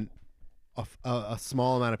and a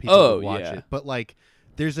small amount of people would watch it. But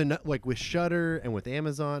there's with Shudder and with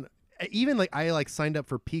Amazon. Even I signed up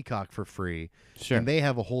for Peacock for free, and they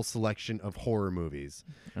have a whole selection of horror movies.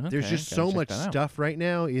 Okay, there's just so much stuff right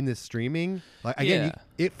now in this streaming.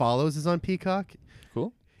 It Follows is on Peacock.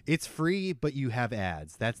 Cool. It's free, but you have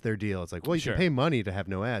ads. That's their deal. It's you can pay money to have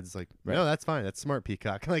no ads. It's no, that's fine. That's smart,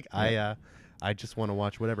 Peacock. I just want to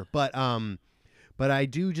watch whatever. But I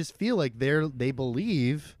do just feel like they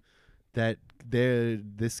believe that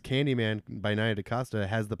this Candyman by Nia DaCosta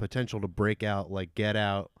has the potential to break out like Get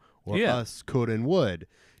Out. Or Us Could and Would,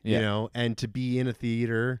 and to be in a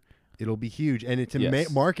theater, it'll be huge. And to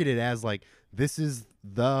market it as this is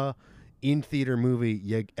the in-theater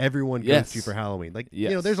movie everyone goes to for Halloween.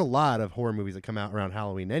 There's a lot of horror movies that come out around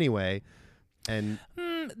Halloween anyway. And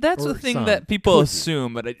that's the thing that people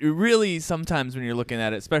assume, but it really sometimes when you're looking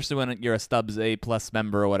at it, especially when you're a Stubbs A+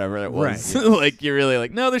 member or whatever it was, you're really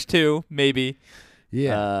no, there's two, maybe.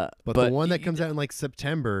 Yeah, but the one that comes out in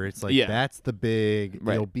September, it's that's the big.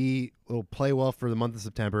 Right. It'll play well for the month of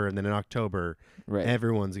September, and then in October,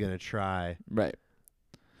 everyone's gonna try. Right.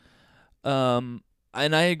 And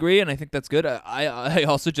I agree, and I think that's good. I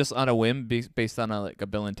also just on a whim, based on a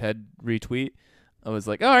Bill and Ted retweet, I was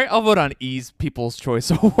all right, I'll vote on E's People's Choice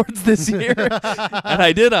Awards this year, and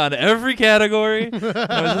I did on every category.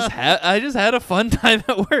 I just had a fun time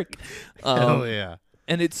at work. Hell yeah.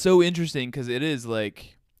 And it's so interesting because it is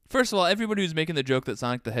first of all, everybody who's making the joke that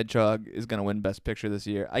Sonic the Hedgehog is going to win Best Picture this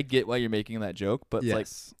year, I get why you're making that joke, but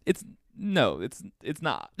it's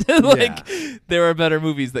not. There are better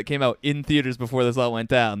movies that came out in theaters before this all went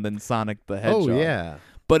down than Sonic the Hedgehog. Oh, yeah.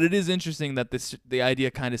 But it is interesting that the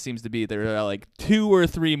idea kind of seems to be there are 2 or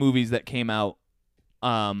 3 movies that came out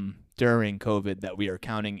during COVID that we are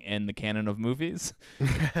counting in the canon of movies.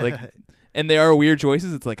 And they are weird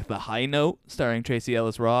choices. It's The High Note, starring Tracee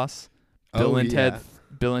Ellis Ross, Bill and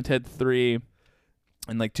Ted 3,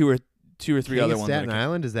 and two or three King other of ones. Staten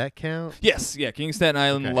Island, does that count? Yes, yeah, King of Staten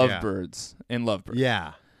Island, Lovebirds, and Lovebirds.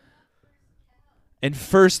 Yeah. And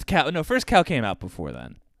First Cow came out before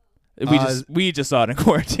then. We just saw it in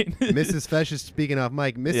quarantine. Mrs. Fesh is speaking off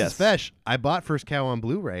mic. Mrs. Fesh, I bought First Cow on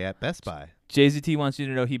Blu-ray at Best Buy. JZT wants you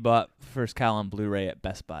to know he bought First Cow on Blu-ray at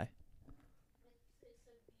Best Buy.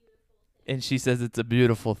 And she says it's a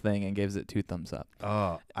beautiful thing and gives it 2 thumbs up.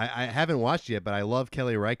 Oh, I haven't watched it yet, but I love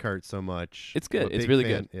Kelly Reichardt so much. It's good. It's really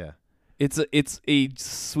good. Yeah. It's a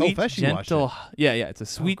sweet, gentle. Yeah. It's a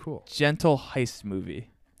sweet, gentle heist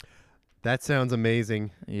movie. That sounds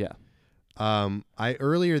amazing. Yeah. I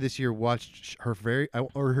earlier this year watched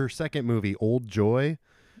her second movie, Old Joy,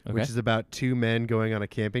 which is about two men going on a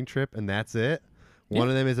camping trip, and that's it. One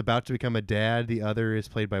of them is about to become a dad. The other is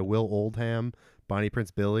played by Will Oldham, Bonnie Prince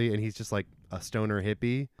Billy, and he's just like a stoner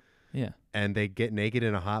hippie. Yeah. And they get naked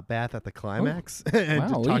in a hot bath at the climax and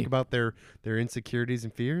to talk about their insecurities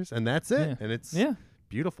and fears, and that's it. And it's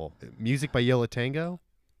beautiful. Music by Yo La Tengo.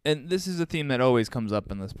 And this is a theme that always comes up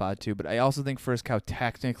in this pod too, but I also think First Cow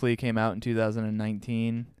technically came out in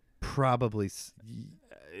 2019. Probably.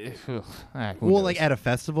 Well, like at a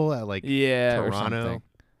festival at like Toronto. Or something.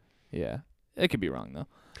 Yeah. It could be wrong though.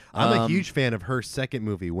 I'm a huge fan of her second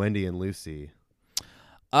movie, Wendy and Lucy.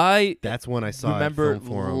 That's when I saw remember it.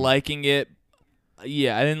 Remember liking it.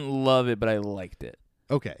 Yeah, I didn't love it, but I liked it.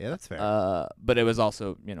 Okay, yeah, that's fair. But it was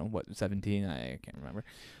also, 17? I can't remember.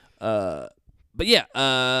 But yeah.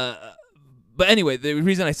 But anyway, the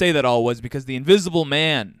reason I say that all was because The Invisible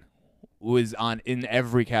Man was in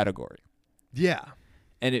every category. Yeah.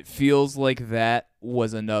 And it feels like that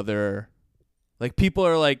was another. Like, people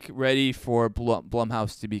are, like, ready for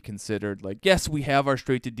Blumhouse to be considered, like, yes, we have our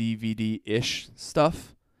straight-to-DVD-ish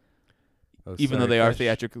stuff, even though they are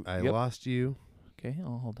theatrical. I lost you. Okay,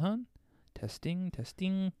 hold on. Testing.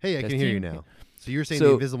 Hey, I can hear you now. So you're saying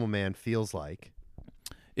The Invisible Man feels like?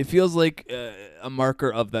 It feels like a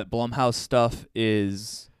marker of that Blumhouse stuff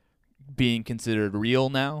is being considered real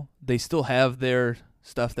now. They still have their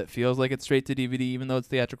stuff that feels like it's straight-to-DVD, even though it's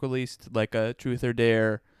theatrical released, like a Truth or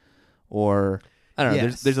Dare, or I don't know.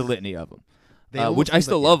 There's a litany of them, which I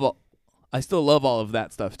still love. I still love all of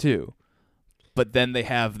that stuff too. But then they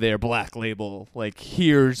have their black label, like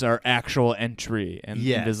here's our actual entry, and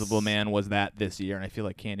Invisible Man was that this year, and I feel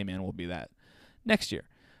like Candyman will be that next year.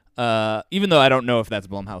 Even though I don't know if that's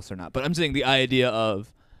Blumhouse or not, but I'm saying the idea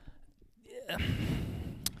of,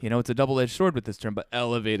 it's a double-edged sword with this term, but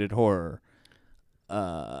elevated horror.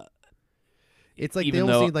 It's like they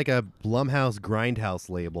almost need like a Blumhouse Grindhouse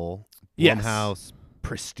label. Blumhouse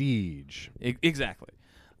Prestige. Exactly.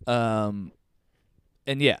 And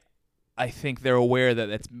yeah, I think they're aware that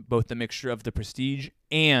that's both the mixture of the prestige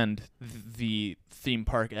and the theme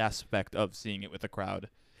park aspect of seeing it with a crowd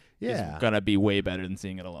is going to be way better than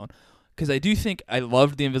seeing it alone. Because I do think I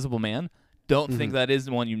loved The Invisible Man. Don't think that is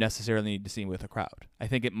the one you necessarily need to see with a crowd. I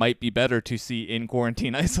think it might be better to see in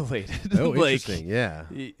quarantine isolated. Oh, interesting, yeah.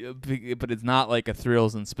 But it's not like a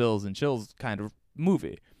thrills and spills and chills kind of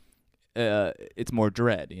movie. It's more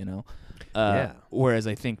dread, Whereas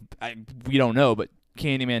I think we don't know, but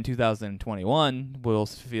Candyman 2021 will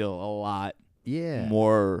feel a lot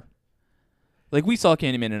more like we saw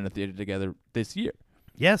Candyman in a theater together this year.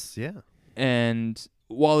 Yes, yeah. And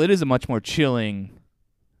while it is a much more chilling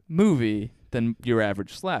movie than your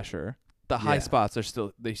average slasher, the high spots are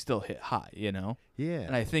still hit high, Yeah.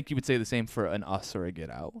 And I think you would say the same for an Us or a Get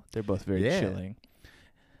Out. They're both very chilling.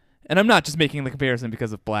 And I'm not just making the comparison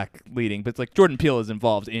because of Black leading, but it's like Jordan Peele is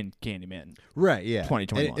involved in Candyman. Right, yeah.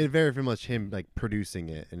 2021. And very much him like producing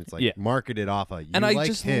it, and it's like marketed off of you. And I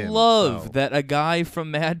just love that a guy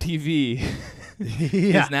from Mad TV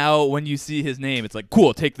is now, when you see his name, it's like,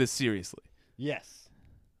 cool, take this seriously. Yes.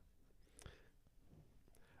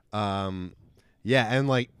 And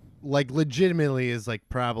like legitimately is like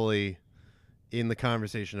probably in the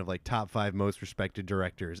conversation of like top 5 most respected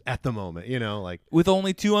directors at the moment, like with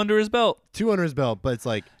only 2 under his belt. 2 under his belt, but it's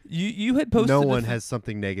like you had posted no one has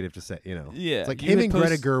something negative to say, Yeah. It's like him and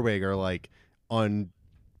Greta Gerwig are like on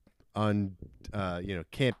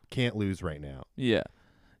can't lose right now. Yeah.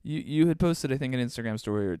 You had posted, I think, an Instagram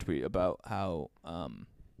story or a tweet about how no,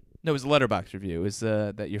 it was a Letterboxd review. Is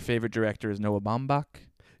that your favorite director is Noah Baumbach?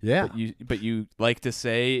 Yeah. But you like to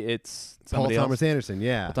say it's somebody Paul Thomas else? Anderson,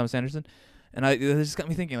 yeah. Paul Thomas Anderson. And it just got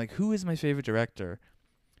me thinking, like, who is my favorite director?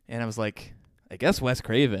 And I was like, I guess Wes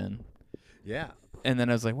Craven. Yeah. And then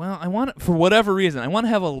I was like, well, for whatever reason, I want to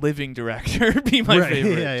have a living director be my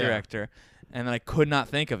favorite director. And then I could not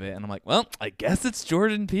think of it. And I'm like, well, I guess it's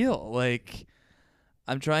Jordan Peele. Like,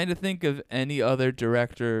 I'm trying to think of any other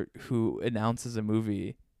director who announces a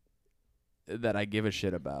movie that I give a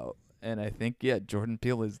shit about. And I think, Jordan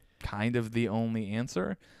Peele is kind of the only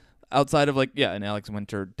answer. Outside of, like, an Alex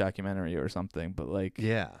Winter documentary or something. But, like,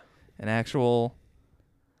 an actual,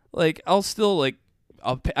 like, I'll still, like,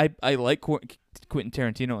 I like Quentin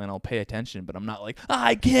Tarantino and I'll pay attention, but I'm not like,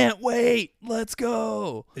 I can't wait, let's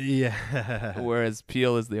go. Yeah. Whereas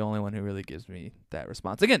Peele is the only one who really gives me that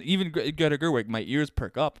response. Again, even Greta Gerwig, my ears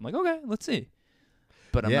perk up. I'm like, okay, let's see.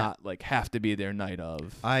 But I'm not, like, have to be there night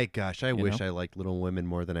of. I wish I liked Little Women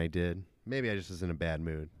more than I did. Maybe I just was in a bad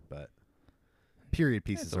mood, but period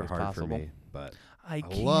pieces are hard for me. But I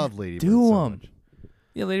love Lady Bird so much.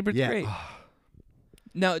 Yeah, Lady Bird's great.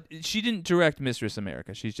 Now, she didn't direct Mistress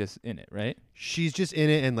America. She's just in it, right? She's just in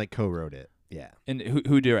it and like co-wrote it. Yeah. And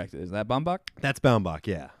who directed it? Is that Baumbach? That's Baumbach,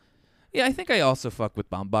 yeah. Yeah, I think I also fuck with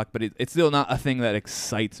Baumbach, but it's still not a thing that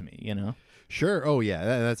excites me, you know? Sure. Oh, yeah.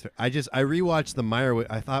 That's fair. I rewatched the Meyerowitz.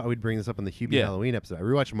 I thought we'd bring this up in the Hubie Halloween episode. I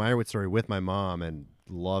rewatched Meyerowitz Story with my mom and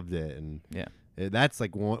loved it. And that's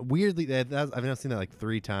like weirdly, I've now seen that like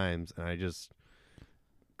 3 times, and I just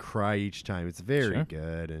cry each time. It's very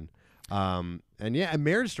good. And yeah, a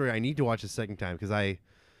Marriage Story I need to watch a second time because I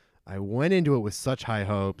went into it with such high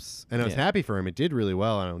hopes, and I was happy for him. It did really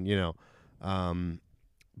well,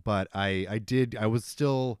 but I was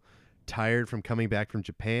still tired from coming back from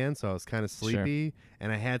Japan, so I was kind of sleepy,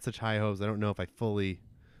 and I had such high hopes. I don't know if I fully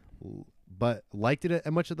but liked it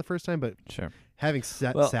as much at the first time, but having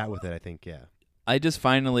sat with it, I think, I just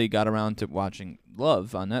finally got around to watching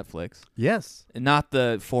Love on Netflix. Yes. Not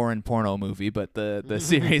the foreign porno movie, but the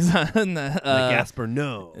series on the Gasper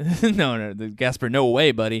No. no, the Gasper No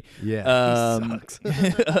way, buddy. Yeah, he sucks.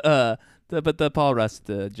 But the Paul Rust,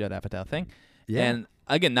 Judd Apatow thing. Yeah. And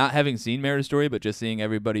again, not having seen Marriage Story, but just seeing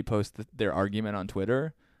everybody post their argument on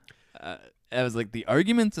Twitter, I was like, the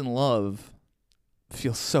arguments in Love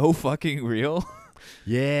feel so fucking real.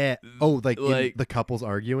 Yeah. Oh, like the couples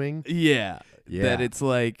arguing? Yeah. That it's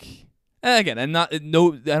like, again, I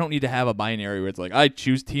don't need to have a binary where it's like, I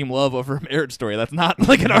choose Team Love over Marriage Story. That's not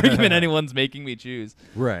like an argument anyone's making me choose.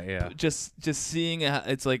 Right, yeah. Just seeing,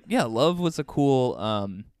 it's like, yeah, Love was a cool,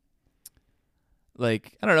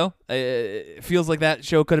 like, I don't know, it feels like that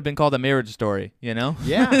show could have been called A Marriage Story, you know?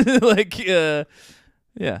 Yeah.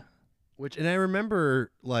 Yeah. And I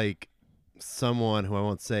remember, like, someone who I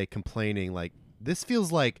won't say complaining, like, this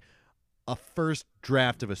feels like a first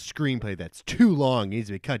draft of a screenplay that's too long, needs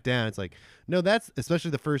to be cut down. It's like, no, that's,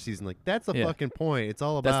 especially the first season, like, that's the fucking point. It's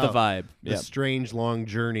all about that's the vibe. The strange long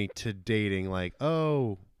journey to dating, like,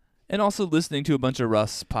 oh. And also listening to a bunch of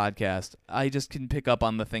Russ podcasts, I just can pick up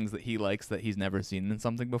on the things that he likes that he's never seen in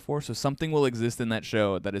something before. So something will exist in that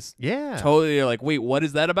show that is totally like, wait, what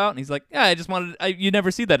is that about? And he's like, yeah, I just wanted, you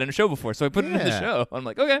never see that in a show before, so I put it in the show. I'm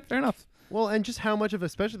like, okay, fair enough. Well, and just how much of,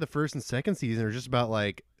 especially the first and second season, are just about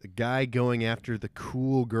like a guy going after the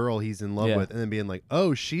cool girl he's in love with, and then being like,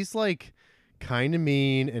 oh, she's like kind of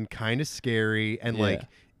mean and kind of scary and like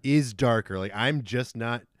is darker. Like, I'm just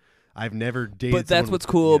not. I've never dated. But that's what's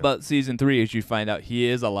cool about season 3 is you find out he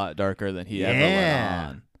is a lot darker than he ever went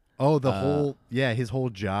on. Oh, the whole his whole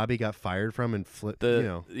job he got fired from and flipped.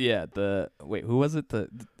 Wait, who was it? The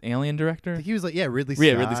alien director? He was like Ridley Scott.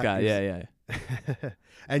 Yeah, Ridley Scott. Yeah.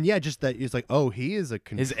 And just that he's like, oh, he is a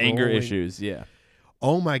controlling... his anger issues. Yeah.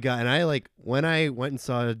 Oh my God! And I when I went and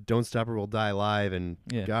saw Don't Stop or We'll Die live and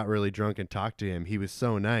got really drunk and talked to him. He was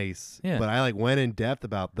so nice. Yeah. But I went in depth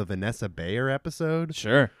about the Vanessa Bayer episode.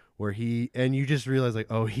 Sure. Where you just realize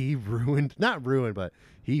he not ruined, but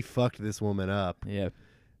he fucked this woman up. Yeah.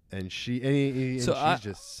 And she's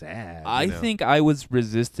just sad. I think I was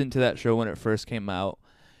resistant to that show when it first came out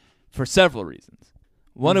for several reasons.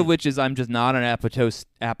 One of which is I'm just not an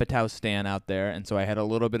Apatow stan out there, and so I had a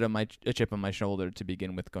little bit of a chip on my shoulder to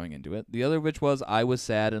begin with going into it. The other of which was I was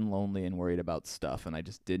sad and lonely and worried about stuff, and I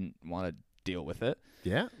just didn't want to deal with it.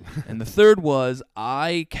 Yeah. And the third was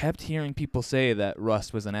I kept hearing people say that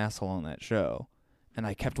Rust was an asshole on that show, and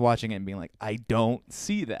I kept watching it and being like, I don't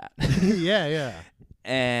see that. Yeah.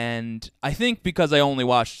 And I think because I only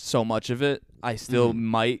watched so much of it, I still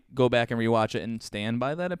might go back and rewatch it and stand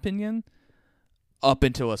by that opinion up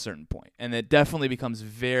until a certain point. And it definitely becomes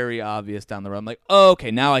very obvious down the road. I'm like, oh, okay,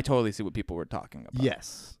 now I totally see what people were talking about.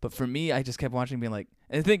 Yes. But for me, I just kept watching and being like,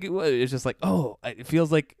 I think it was just like, oh, it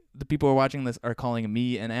feels like the people who are watching this are calling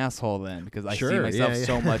me an asshole then because I see myself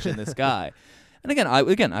so much in this guy. And again, I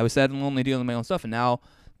was sad and lonely dealing with my own stuff, and now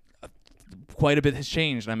quite a bit has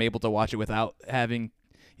changed, and I'm able to watch it without having,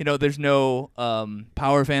 there's no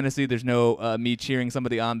power fantasy, there's no me cheering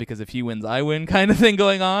somebody on because if he wins, I win kind of thing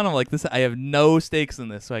going on. I'm like, I have no stakes in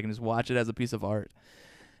this, so I can just watch it as a piece of art.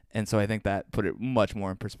 And so I think that put it much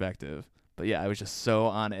more in perspective. But yeah, I was just so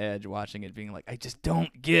on edge watching it, being like, I just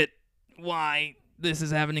don't get why this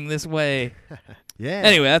is happening this way. Yeah.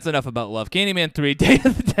 Anyway, that's enough about Love. Candyman 3, Day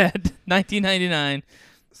of the Dead, 1999.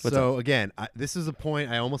 So again, this is a point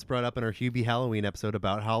I almost brought up in our Hubie Halloween episode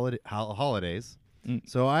about holidays.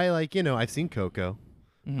 So I've seen Coco.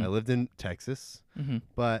 I lived in Texas,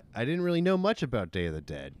 but I didn't really know much about Day of the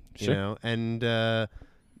Dead, and the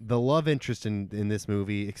love interest in this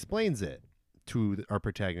movie explains it to our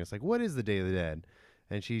protagonist. Like, what is the Day of the Dead?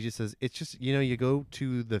 And she just says, it's just, you go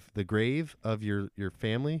to the grave of your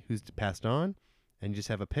family who's passed on, and you just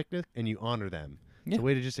have a picnic and you honor them. Yeah. It's a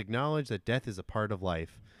way to just acknowledge that death is a part of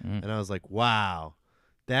life. And I was like, wow,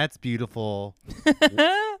 That's beautiful.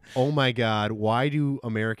 Oh my God, why do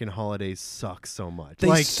American holidays suck so much?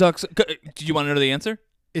 They suck. Do you want to know the answer?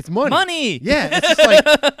 It's money. Money. Yeah, it's just like,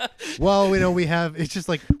 well, it's just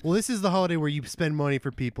like, well, this is the holiday where you spend money for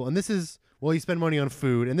people, and this is, well, you spend money on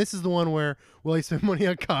food, and this is the one where, well, you spend money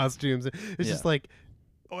on costumes. It's just like,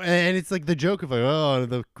 and it's like the joke of like, oh,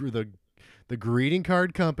 the greeting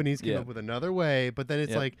card companies came up with another way, but then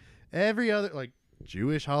it's like every other, like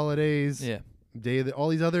Jewish holidays,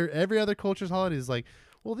 every other culture's holidays is like,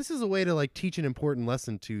 well, this is a way to like teach an important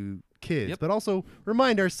lesson to kids, but also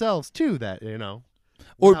remind ourselves too that,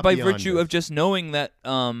 or by virtue of just knowing that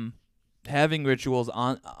having rituals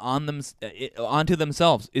onto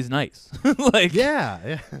themselves is nice. Like,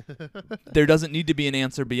 there doesn't need to be an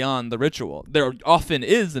answer beyond the ritual. There often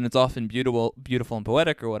is, and it's often beautiful and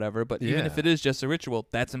poetic or whatever, but even if it is just a ritual,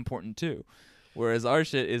 that's important too. Whereas our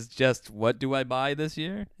shit is just, what do I buy this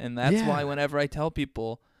year? And that's why whenever I tell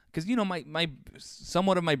people, because my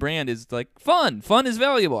somewhat of my brand is like fun. Fun is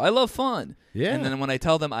valuable. I love fun. Yeah. And then when I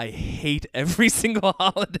tell them I hate every single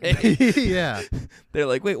holiday, they're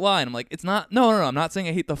like, wait, why? And I'm like, it's not. No. I'm not saying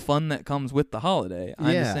I hate the fun that comes with the holiday.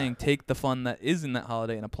 I'm just saying take the fun that is in that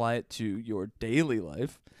holiday and apply it to your daily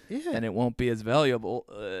life, and it won't be as valuable.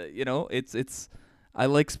 It's. I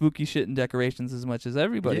like spooky shit and decorations as much as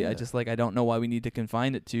everybody. I just I don't know why we need to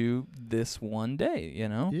confine it to this one day,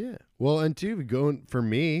 Yeah. Well, and for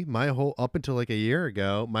me, my whole, up until like a year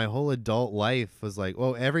ago, my whole adult life was like,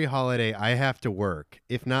 well, every holiday I have to work.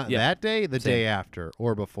 If not that day, the day after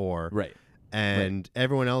or before. Right. And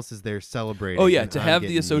everyone else is there celebrating. Oh, yeah, to have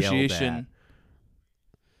the association.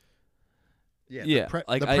 Yeah.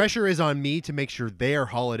 The pressure is on me to make sure their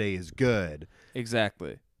holiday is good.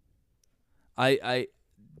 Exactly.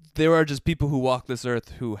 There are just people who walk this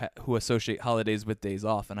earth who associate holidays with days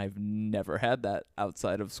off, and I've never had that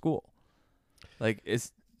outside of school. Like,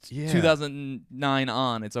 it's 2009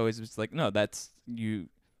 on, it's always just like, no, that's you.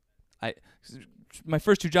 My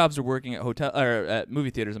first two jobs were working at at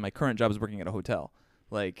movie theaters, and my current job is working at a hotel.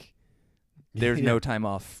 Like, there's no time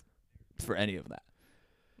off for any of that.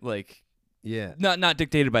 Like, not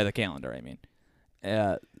dictated by the calendar. I mean,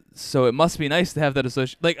 so it must be nice to have that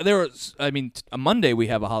association. Like, a Monday we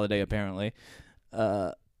have a holiday apparently,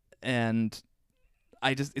 and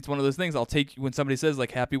it's one of those things. I'll take, when somebody says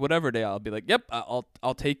like Happy whatever day, I'll be like, yep,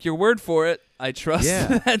 I'll take your word for it. I trust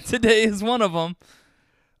that today is one of them.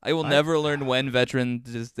 I will never learn when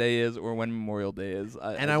Veterans Day is or when Memorial Day is.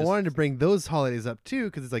 I wanted to bring those holidays up too,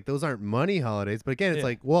 because it's like those aren't money holidays, but again, it's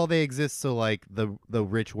like, well, they exist so like the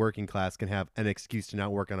rich working class can have an excuse to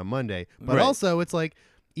not work on a Monday, but also it's like,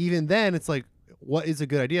 even then, it's like, what is a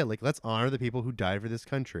good idea? Like, let's honor the people who died for this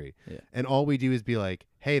country, and all we do is be like,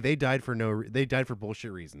 hey, they died for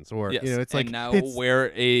bullshit reasons, or it's like, now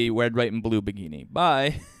wear a red, white, and blue bikini.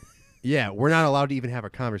 Bye. Yeah, we're not allowed to even have a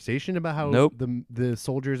conversation about how the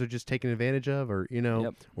soldiers are just taken advantage of, or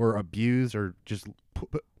or abused, or just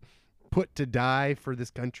put to die for this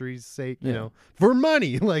country's sake, for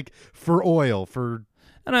money, like for oil, for.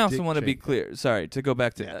 And I also want to be clear. Sorry, to go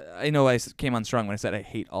back to. I know I came on strong when I said I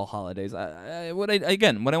hate all holidays. What I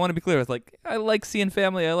want to be clear with, like, I like seeing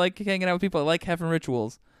family. I like hanging out with people. I like having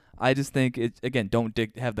rituals. I just think don't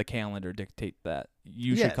have the calendar dictate that.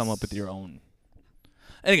 You should come up with your own.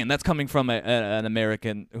 And again, that's coming from an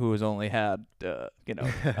American who has only had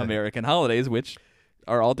American holidays, which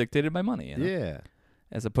are all dictated by money. Yeah.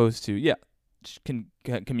 As opposed to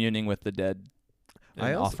communing with the dead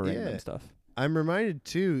and offering them stuff. I'm reminded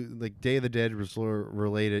too, like Day of the Dead was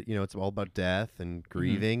related. It's all about death and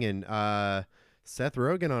grieving. And Seth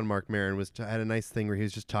Rogen on Mark Maron had a nice thing where he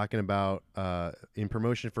was just talking about in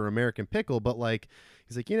promotion for American Pickle, but like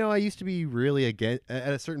he's like, I used to be really against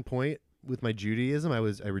at a certain point with my Judaism. I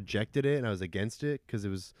rejected it and I was against it because it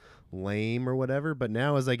was lame or whatever. But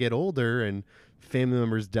now as I get older and family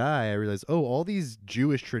members die, I realize, all these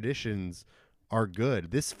Jewish traditions are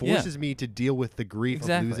good. This forces me to deal with the grief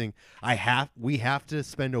of losing. We have to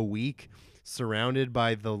spend a week surrounded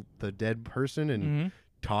by the dead person and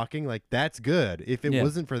talking. Like, that's good. If it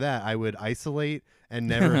wasn't for that, I would isolate and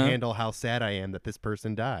never handle how sad I am that this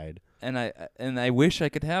person died. And I wish I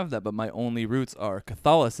could have that, but my only roots are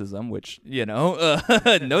Catholicism, which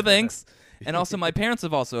no thanks. And also, my parents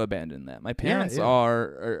have also abandoned that. My parents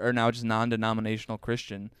are now just non-denominational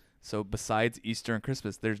Christian. So besides Easter and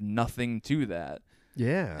Christmas, there's nothing to that.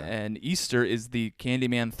 Yeah. And Easter is the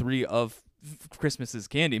Candyman 3 of Christmas's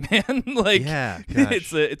Candyman. Like,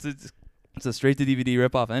 gosh. It's a straight to DVD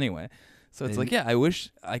ripoff anyway. So it's like, I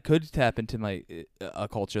wish I could tap into my a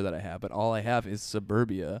culture that I have, but all I have is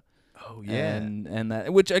suburbia. Oh yeah. And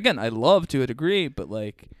that, which again I love to a degree, but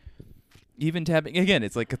like, even tapping again,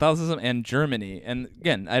 it's like Catholicism and Germany. And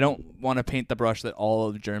again, I don't want to paint the brush that all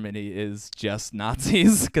of Germany is just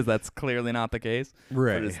Nazis, because that's clearly not the case.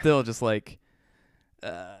 Right. But it's still just like,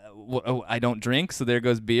 I don't drink, so there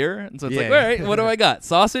goes beer. And so it's like, all right, what do I got?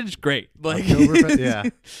 Sausage, great. Like, yeah,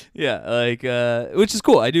 yeah, like, which is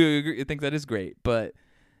cool. I do agree, I think that is great, but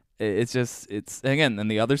it's again, on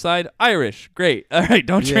the other side, Irish, great. All right,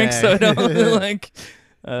 don't drink, so don't like.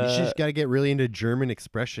 You just got to get really into German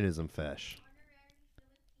expressionism, Fesh.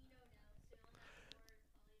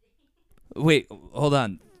 Wait, hold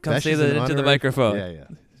on. Come Fesh say is that an into the honorary- microphone. Yeah.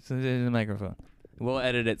 Say it into the microphone. We'll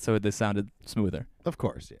edit it so this sounded smoother. Of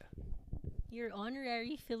course, yeah. You're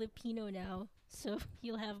honorary Filipino now, so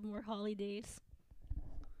you'll have more holidays.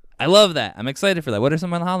 I love that. I'm excited for that. What are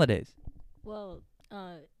some of the holidays? Well,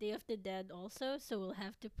 Day of the Dead also, so we'll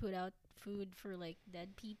have to put out food for like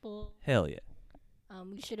dead people. Hell yeah.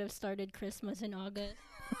 We should have started Christmas in August.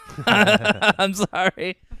 I'm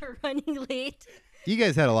sorry. We're running late. You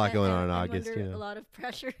guys had a lot going on in I'm August, under you know. a lot of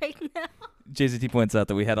pressure right now. JCT points out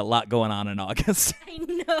that we had a lot going on in August. I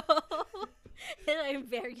know. And I'm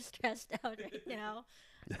very stressed out right now.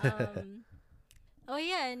 Oh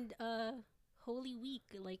yeah, and Holy Week,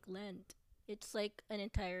 like Lent. It's like an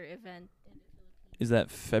entire event in the Philippines. Is that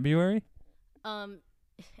February?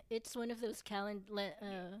 It's one of those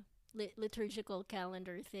liturgical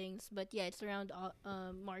calendar things, but yeah, it's around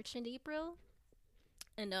March and April,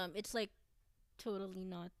 and it's like totally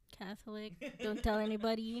not Catholic. Don't tell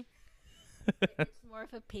anybody. It's more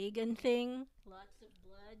of a pagan thing. Lots of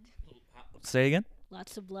blood. Say again?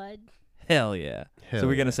 Lots of blood. Hell yeah. So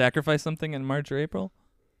we're going to sacrifice something in March or April?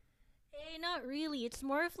 Not really. It's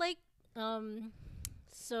more of like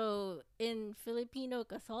so in Filipino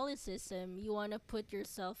Catholicism, you want to put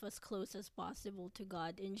yourself as close as possible to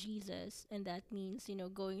God and Jesus, and that means,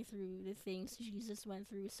 going through the things Jesus went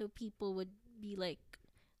through, so people would be like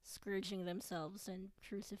scourging themselves and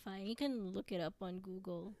crucifying. You can look it up on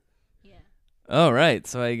Google. Yeah. All right.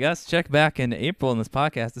 So I guess check back in April in this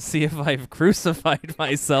podcast to see if I've crucified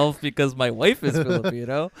myself because my wife is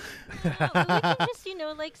Filipino. We can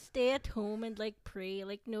just, like stay at home and like pray.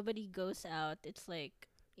 Like nobody goes out. It's like,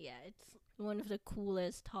 yeah, it's one of the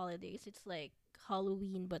coolest holidays. It's like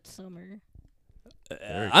Halloween but summer.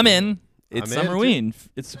 I'm in. It's I'm in, Summerween.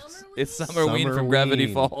 It's Summerween from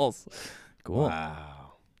Gravity Falls. Cool. Wow.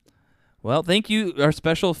 Well, thank you, our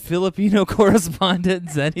special Filipino correspondent,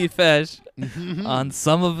 Zenny Fesh, on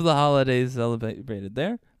some of the holidays celebrated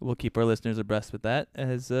there. We'll keep our listeners abreast with that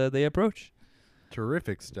as they approach.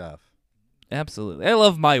 Terrific stuff. Absolutely. I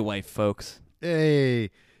love my wife, folks.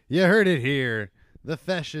 Hey, you heard it here. The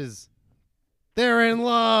Feshes, they're in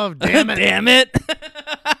love. Damn it. Damn it.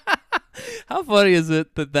 How funny is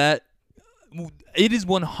it that it is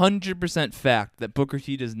 100% fact that Booker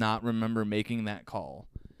T does not remember making that call.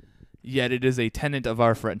 Yet it is a tenet of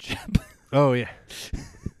our friendship. Oh, yeah.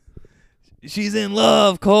 She's in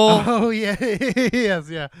love, Cole. Oh, yeah. Yes,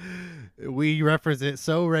 yeah. We reference it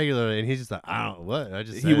so regularly, and he's just like, I don't, what? I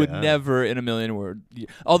just He would never in a million words.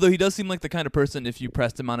 Although he does seem like the kind of person, if you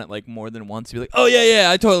pressed him on it like more than once, he'd be like, oh, yeah,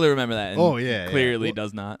 I totally remember that. And clearly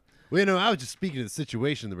does not. Well, I was just speaking to the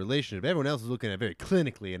situation, the relationship. Everyone else is looking at it very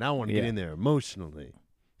clinically, and I want to get in there emotionally.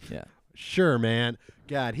 Yeah. Sure, man.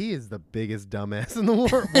 God, he is the biggest dumbass in the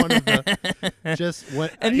world. One of the just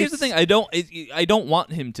what. And here's the thing: I don't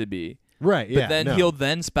want him to be. Right. But then he'll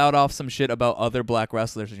then spout off some shit about other black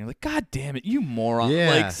wrestlers, and you're like, God damn it, you moron!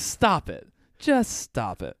 Yeah. Like, stop it. Just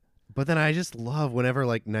stop it. But then I just love whenever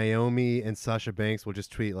like Naomi and Sasha Banks will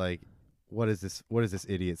just tweet like, "What is this? What is this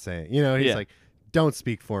idiot saying?" He's like, "Don't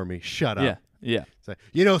speak for me. Shut up." Yeah. It's like,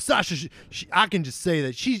 Sasha, I can just say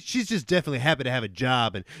that she's just definitely happy to have a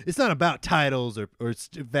job, and it's not about titles or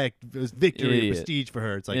victory or prestige for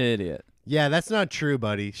her. It's like, idiot. Yeah, that's not true,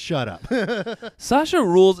 buddy. Shut up. Sasha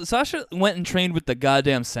rules. Sasha went and trained with the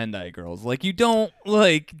goddamn Sendai girls. Like, you don't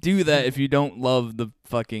do that if you don't love the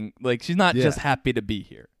fucking she's not just happy to be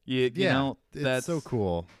here. You know, that's so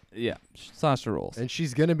cool. Yeah, Sasha rules. And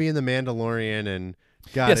she's gonna be in the Mandalorian and.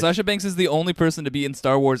 God, Sasha Banks is the only person to be in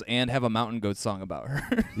Star Wars and have a Mountain Goat song about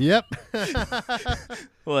her. Yep.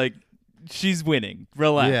 She's winning.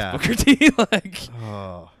 Relax, Booker T.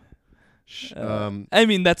 I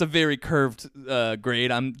mean, that's a very curved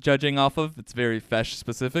grade I'm judging off of. It's very Fesh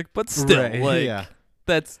specific, but still,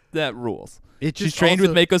 that rules. She's trained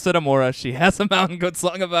with Mako Satomura. She has a Mountain Goat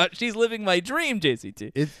song about. She's living my dream,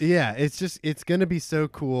 JCT. It's gonna be so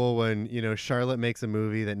cool when Charlotte makes a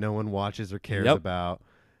movie that no one watches or cares about.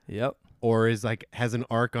 Yep. or is like has an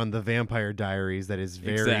arc on the Vampire Diaries that is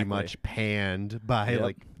very much panned by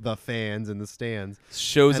like the fans in the stands.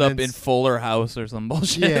 Shows up in Fuller House or some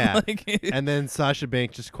bullshit. Yeah. And then Sasha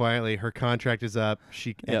Banks just quietly, her contract is up.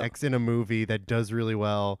 She acts in a movie that does really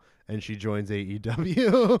well, and she joins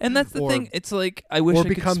AEW. And that's the thing. It's like I wish or I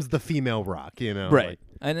becomes the female Rock, you know? Right. Like,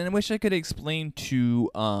 and I wish I could explain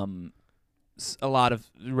to a lot of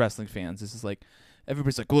wrestling fans. This is like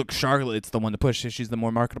everybody's like, look, Charlotte's the one to push. She's the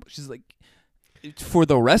more marketable. She's like, for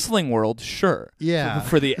the wrestling world, sure. Yeah.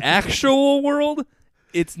 For the actual world,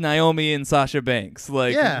 it's Naomi and Sasha Banks.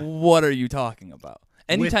 Like, what are you talking about?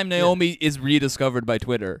 Anytime Naomi is rediscovered by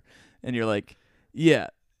Twitter, and you're like, yeah,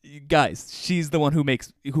 guys, she's the one who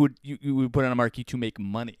you would put on a marquee to make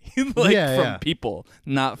money, from people,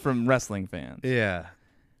 not from wrestling fans. Yeah.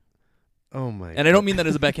 Oh my! And I don't mean that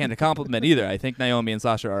as a backhanded compliment either. I think Naomi and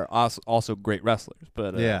Sasha are also great wrestlers,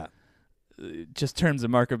 but just terms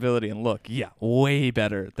of marketability and look, way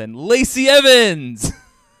better than Lacey Evans.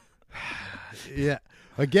 Yeah.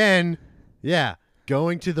 Again,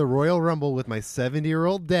 going to the Royal Rumble with my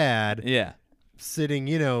 70-year-old dad. Yeah. Sitting,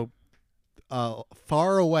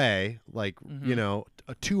 far away, like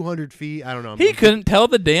 200 feet. I don't know. He couldn't tell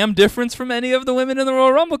the damn difference from any of the women in the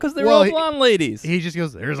Royal Rumble because they were all blonde ladies. He just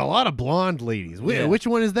goes, "There's a lot of blonde ladies. Which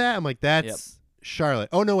one is that?" I'm like, "That's Charlotte."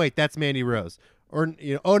 Oh no, wait, that's Mandy Rose. Or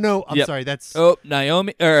oh no, I'm sorry, that's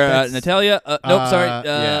Naomi or Natalia. Nope, sorry.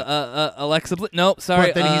 Alexa. Nope, sorry.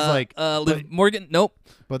 But then he's like, Liv Morgan. Nope.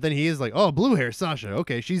 But then he is like, "Oh, blue hair, Sasha.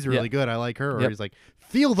 Okay, she's really good. I like her." Or he's like,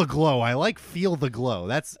 "Feel the glow. I like feel the glow."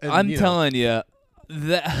 That's I'm telling you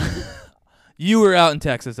that. You were out in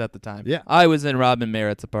Texas at the time. Yeah. I was in Robin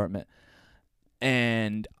Merritt's apartment.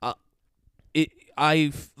 And I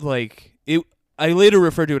later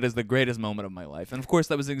referred to it as the greatest moment of my life. And of course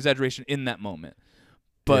that was an exaggeration in that moment.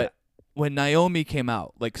 But when Naomi came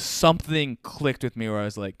out, like something clicked with me where I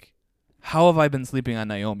was like, how have I been sleeping on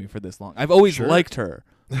Naomi for this long? I've always liked her.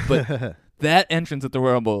 But that entrance at the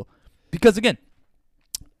Royal Rumble, because again,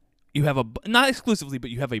 you have not exclusively,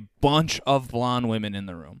 but you have a bunch of blonde women in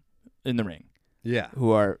the ring. Yeah. Who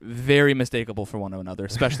are very mistakable for one another,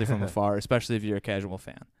 especially from afar, especially if you're a casual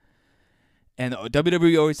fan. And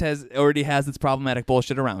WWE already has its problematic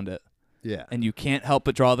bullshit around it. Yeah. And you can't help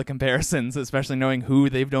but draw the comparisons, especially knowing who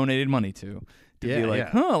they've donated money to be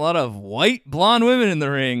like, a lot of white blonde women in the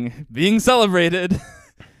ring being celebrated.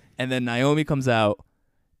 And then Naomi comes out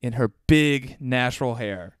in her big natural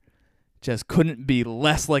hair. Just couldn't be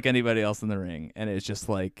less like anybody else in the ring. And it's just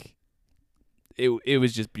like... It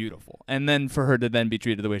was just beautiful. And then for her to then be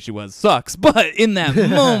treated the way she was sucks. But in that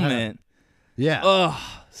moment,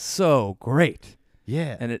 so great.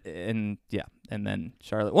 Yeah. And then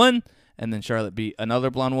Charlotte won, and then Charlotte beat another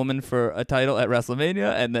blonde woman for a title at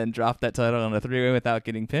WrestleMania, and then dropped that title on a 3-way without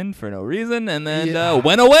getting pinned for no reason, and then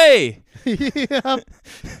went away.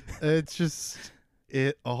 It's just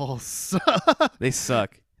it all sucks. They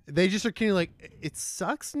suck. They just are kind of like, it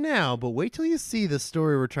sucks now, but wait till you see the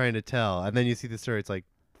story we're trying to tell. And then you see the story. It's like,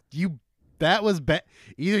 that was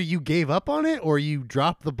either you gave up on it or you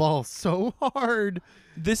dropped the ball so hard.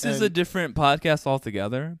 This is a different podcast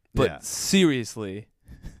altogether. But seriously,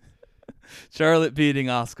 Charlotte beating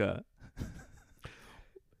Asuka.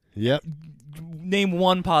 Yep. Name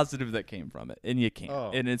one positive that came from it, and you can't.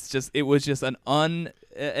 Oh. And it was just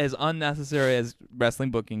as unnecessary as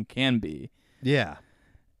wrestling booking can be. Yeah.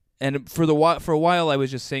 And for a while, I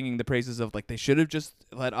was just singing the praises of, like, they should have just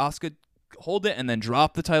let Asuka hold it and then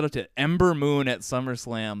drop the title to Ember Moon at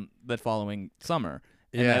SummerSlam that following summer.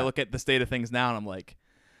 And I look at the state of things now, and I'm like,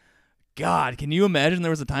 God, can you imagine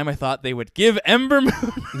there was a time I thought they would give Ember Moon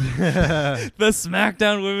the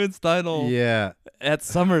SmackDown Women's title at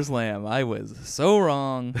SummerSlam? I was so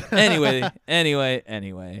wrong. Anyway.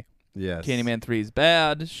 Yes. Candyman 3 is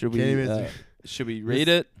bad. Should we rate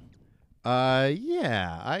it?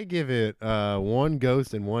 I give it 1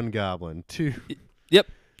 ghost and 1 goblin. 2. Yep.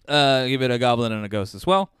 Give it a goblin and a ghost as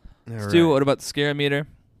well. Stu, what about the scare meter?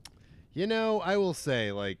 I will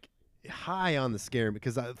say, like, high on the scare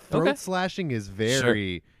because throat slashing is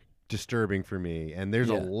very disturbing for me, and there's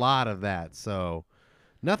a lot of that. So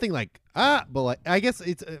nothing like but like I guess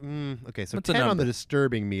it's okay. So 10 on the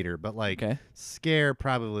disturbing meter, but like scare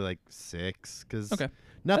probably like 6 because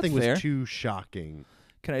nothing was too shocking.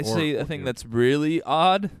 Can I say a thing that's really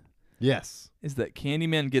odd? Yes. Is that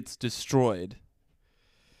Candyman gets destroyed.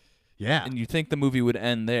 Yeah. And you think the movie would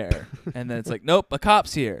end there. And then it's like, nope, a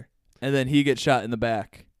cop's here. And then he gets shot in the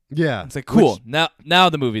back. Yeah. It's like, cool, now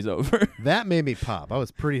the movie's over. That made me pop. I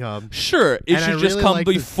was pretty hum. Sure. It should just come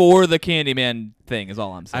before the Candyman thing is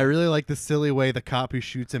all I'm saying. I really like the silly way the cop who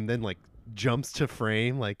shoots him then, like, jumps to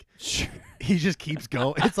frame. Like he just keeps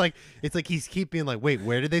going. It's like he's keeping like, wait,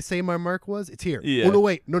 where did they say my mark was? It's here. Yeah. Oh no,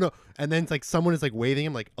 wait, no. And then it's like someone is like waving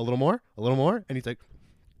him like a little more, and he's like,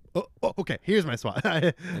 oh okay, here's my spot.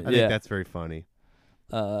 I think that's very funny.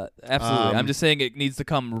 Absolutely. I'm just saying it needs to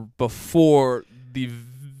come before the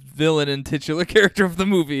villain and titular character of the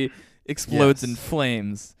movie explodes in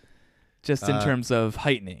flames, just in terms of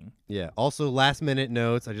heightening. Yeah. Also, last minute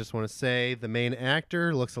notes. I just want to say the main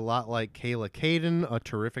actor looks a lot like Kayla Caden, a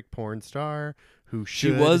terrific porn star who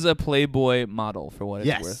She was a Playboy model, for what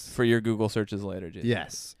it's worth, for your Google searches later, Jason.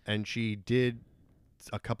 Yes, and she did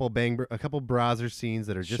a couple browser scenes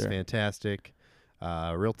that are just fantastic.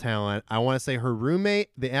 Real talent. I want to say her roommate,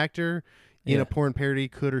 the actor in a porn parody,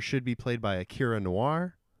 could or should be played by Akira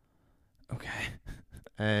Noir. Okay.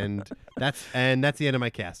 And that's the end of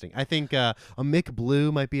my casting. I think a Mick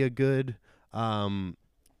Blue might be a good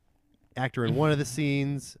actor in one of the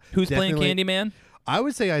scenes. Who's playing Candyman? I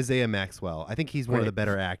would say Isaiah Maxwell. I think he's one of the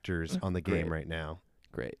better actors on the game right now.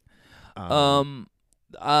 Great. Sorry,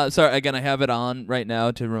 again, I have it on right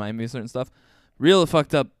now to remind me of certain stuff. Real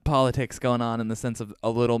fucked up politics going on in the sense of a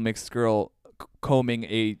little mixed girl combing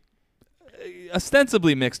a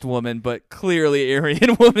ostensibly mixed woman, but clearly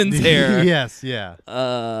Aryan woman's hair. Yes, yeah.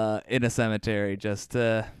 In a cemetery, just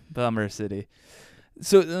bummer city.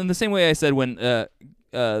 So in the same way I said when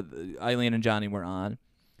Eileen and Johnny were on,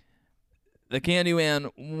 the Candyman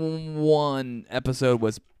 1 episode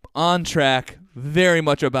was on track, very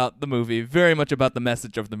much about the movie, very much about the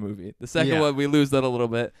message of the movie. The second one, we lose that a little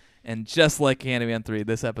bit, and just like Candyman 3,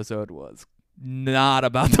 this episode was not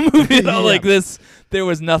about the movie at all. Like this, there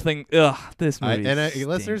was nothing. This movie.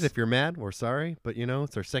 Listeners, if you're mad, we're sorry, but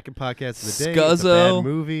it's our second podcast of the day. Scuzzo. It's a bad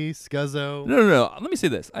movie. Scuzzo. No. Let me say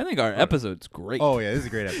this. I think our episode's great. Oh yeah, this is a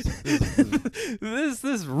great episode.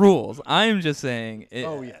 This rules. I'm just saying.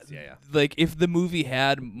 Yes, yeah. Like if the movie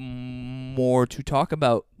had more to talk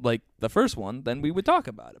about, like the first one, then we would talk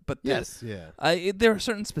about it. But there are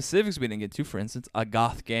certain specifics we didn't get to. For instance, a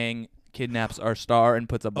goth gang kidnaps our star and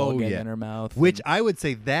puts a ball gag in her mouth. Which I would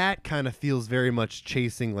say that kind of feels very much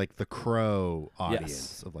chasing like the Crow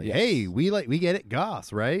audience of like, hey, we get it,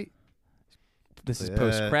 goths, right? This is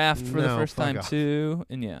post-craft for the first time too,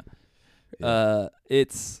 and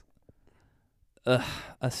it's a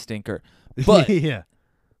stinker. But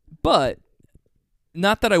but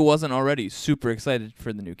not that I wasn't already super excited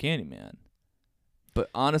for the new Candyman. But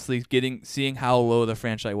honestly, seeing how low the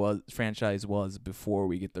franchise was before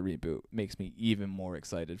we get the reboot makes me even more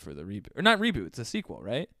excited for the reboot. Or not reboot, it's a sequel,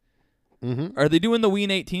 right? Mm-hmm. Are they doing the Ween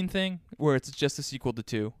 18 thing where it's just a sequel to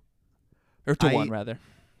 2? Or to 1, rather?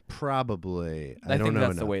 Probably. I think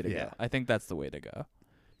that's the way to go. I think that's the way to go.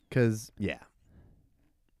 Because,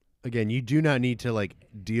 again, you do not need to like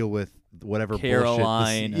deal with whatever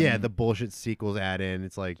Caroline bullshit. The bullshit sequels add in.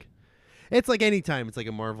 It's like anytime it's like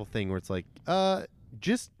a Marvel thing where it's like,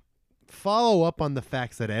 just follow up on the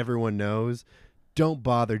facts that everyone knows. Don't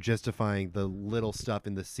bother justifying the little stuff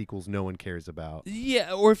in the sequels no one cares about.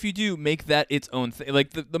 Yeah, or if you do, make that its own thing.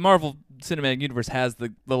 Like the Marvel Cinematic Universe has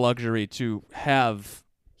the luxury to have.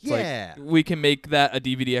 Like, we can make that a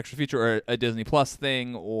DVD extra feature or a Disney Plus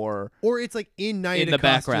thing, or it's like in Night in the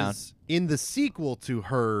background in the sequel to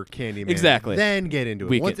her Candyman. Exactly. Then get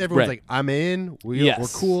into it. Once everyone's like, I'm in. We're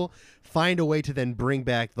cool. Find a way to then bring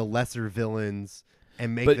back the lesser villains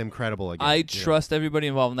and make them credible again. I trust everybody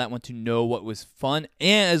involved in that one to know what was fun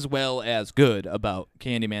as well as good about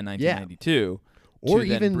Candyman 1992. Or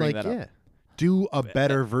even like, do a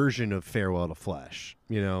better version of Farewell to Flesh.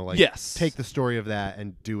 Take the story of that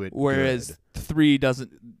and do it. Whereas 3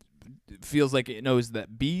 feels like it knows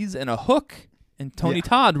that bees and a hook and Tony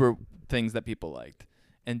Todd were things that people liked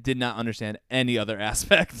and did not understand any other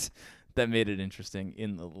aspects that made it interesting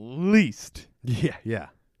in the least. Yeah.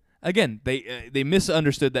 Again, they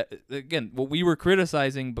misunderstood that. Again, what we were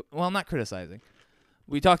criticizing, not criticizing.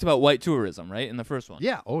 We talked about white tourism, right, in the first one.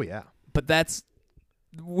 Yeah. Oh, yeah. But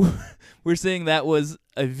we're saying that was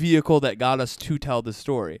a vehicle that got us to tell the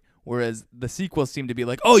story, whereas the sequels seem to be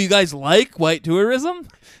like, oh, you guys like white tourism?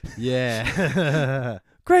 Yeah.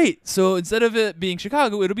 Great. So instead of it being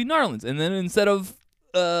Chicago, it'll be Narlands, and then instead of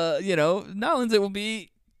Narlands, it will be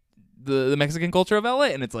the Mexican culture of LA,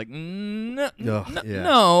 and it's like no.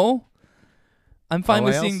 I'm fine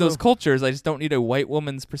with seeing those cultures. I just don't need a white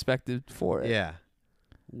woman's perspective for it. Yeah.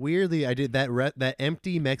 Weirdly, I did that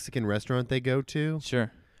empty Mexican restaurant they go to.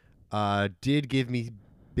 Sure. Did give me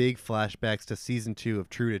big flashbacks to season 2 of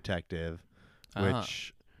True Detective,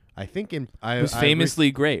 which I think it was famously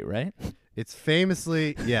great, right? It's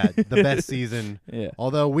famously, the best season. Yeah.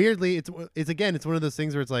 Although weirdly, it's one of those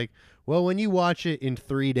things where it's like, well, when you watch it in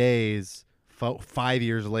 3 days, 5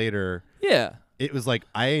 years later, it was like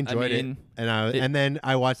I enjoyed it, and then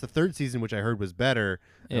I watched the third season, which I heard was better,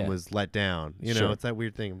 and was let down. You know, it's that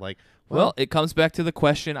weird thing. Like, well, it comes back to the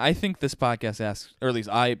question I think this podcast asks, or at least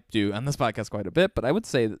I do on this podcast quite a bit, but I would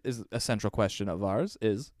say is a central question of ours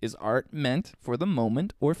is art meant for the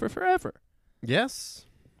moment or for forever? Yes.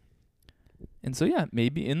 And so,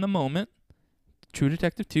 maybe in the moment, True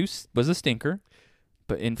Detective 2 was a stinker,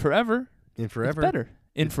 but in forever, it's better.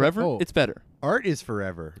 It's better. Art is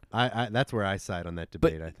forever. I that's where I side on that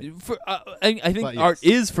debate, I think. I think art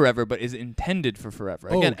is forever, but is intended for forever.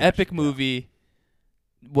 Again, epic movie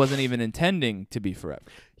wasn't even intending to be forever.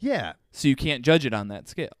 Yeah. So you can't judge it on that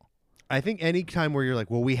scale. I think any time where you're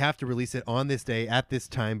like, well, we have to release it on this day at this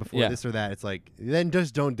time before this or that, it's like, then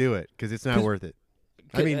just don't do it because it's not worth it.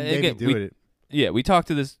 I mean, maybe do it. Yeah, we talked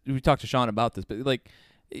to Sean about this, but like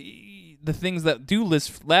the things that do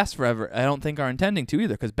last forever, I don't think are intending to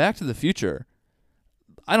either. Because Back to the Future,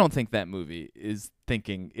 I don't think that movie is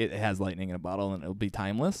thinking it has lightning in a bottle and it'll be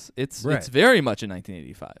timeless. It's very much in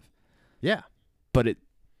 1985. Yeah, but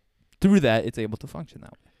through that, it's able to function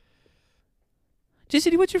that way.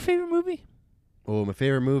 JCD, what's your favorite movie? Oh, my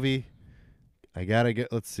favorite movie. I gotta get.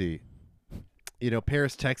 Let's see.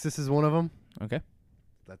 Paris, Texas is one of them. Okay,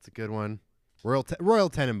 that's a good one. Royal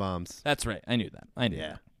Tenenbaums. That's right. I knew that.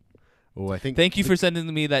 Yeah. Oh, I think. Thank you for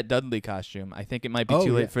sending me that Dudley costume. I think it might be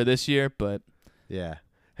too late for this year, but yeah.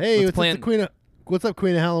 Hey, what's up,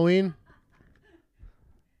 Queen of Halloween?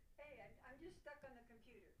 Hey, I'm just stuck on the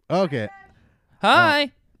computer. Okay.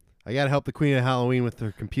 Hi. I gotta help the Queen of Halloween with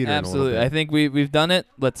her computer. Absolutely. I think we've done it.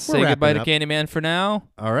 Let's say goodbye to Candyman for now.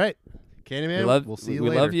 All right, Candyman. We'll see you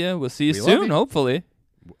later. We love you. We'll see you soon. Hopefully.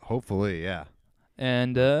 Hopefully, yeah.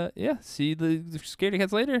 And see the Scaredy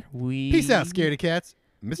Cats later. Peace out, Scaredy Cats.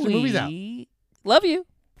 Mr. Movies out. Love you.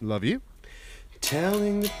 Love you.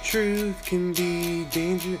 Telling the truth can be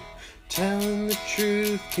dangerous. Telling the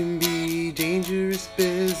truth can be dangerous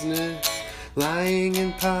business. Lying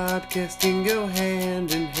and podcasting go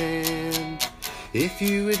hand in hand. If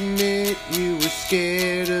you admit you were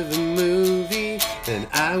scared of a movie, then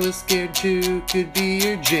I was scared too could be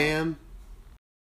your jam.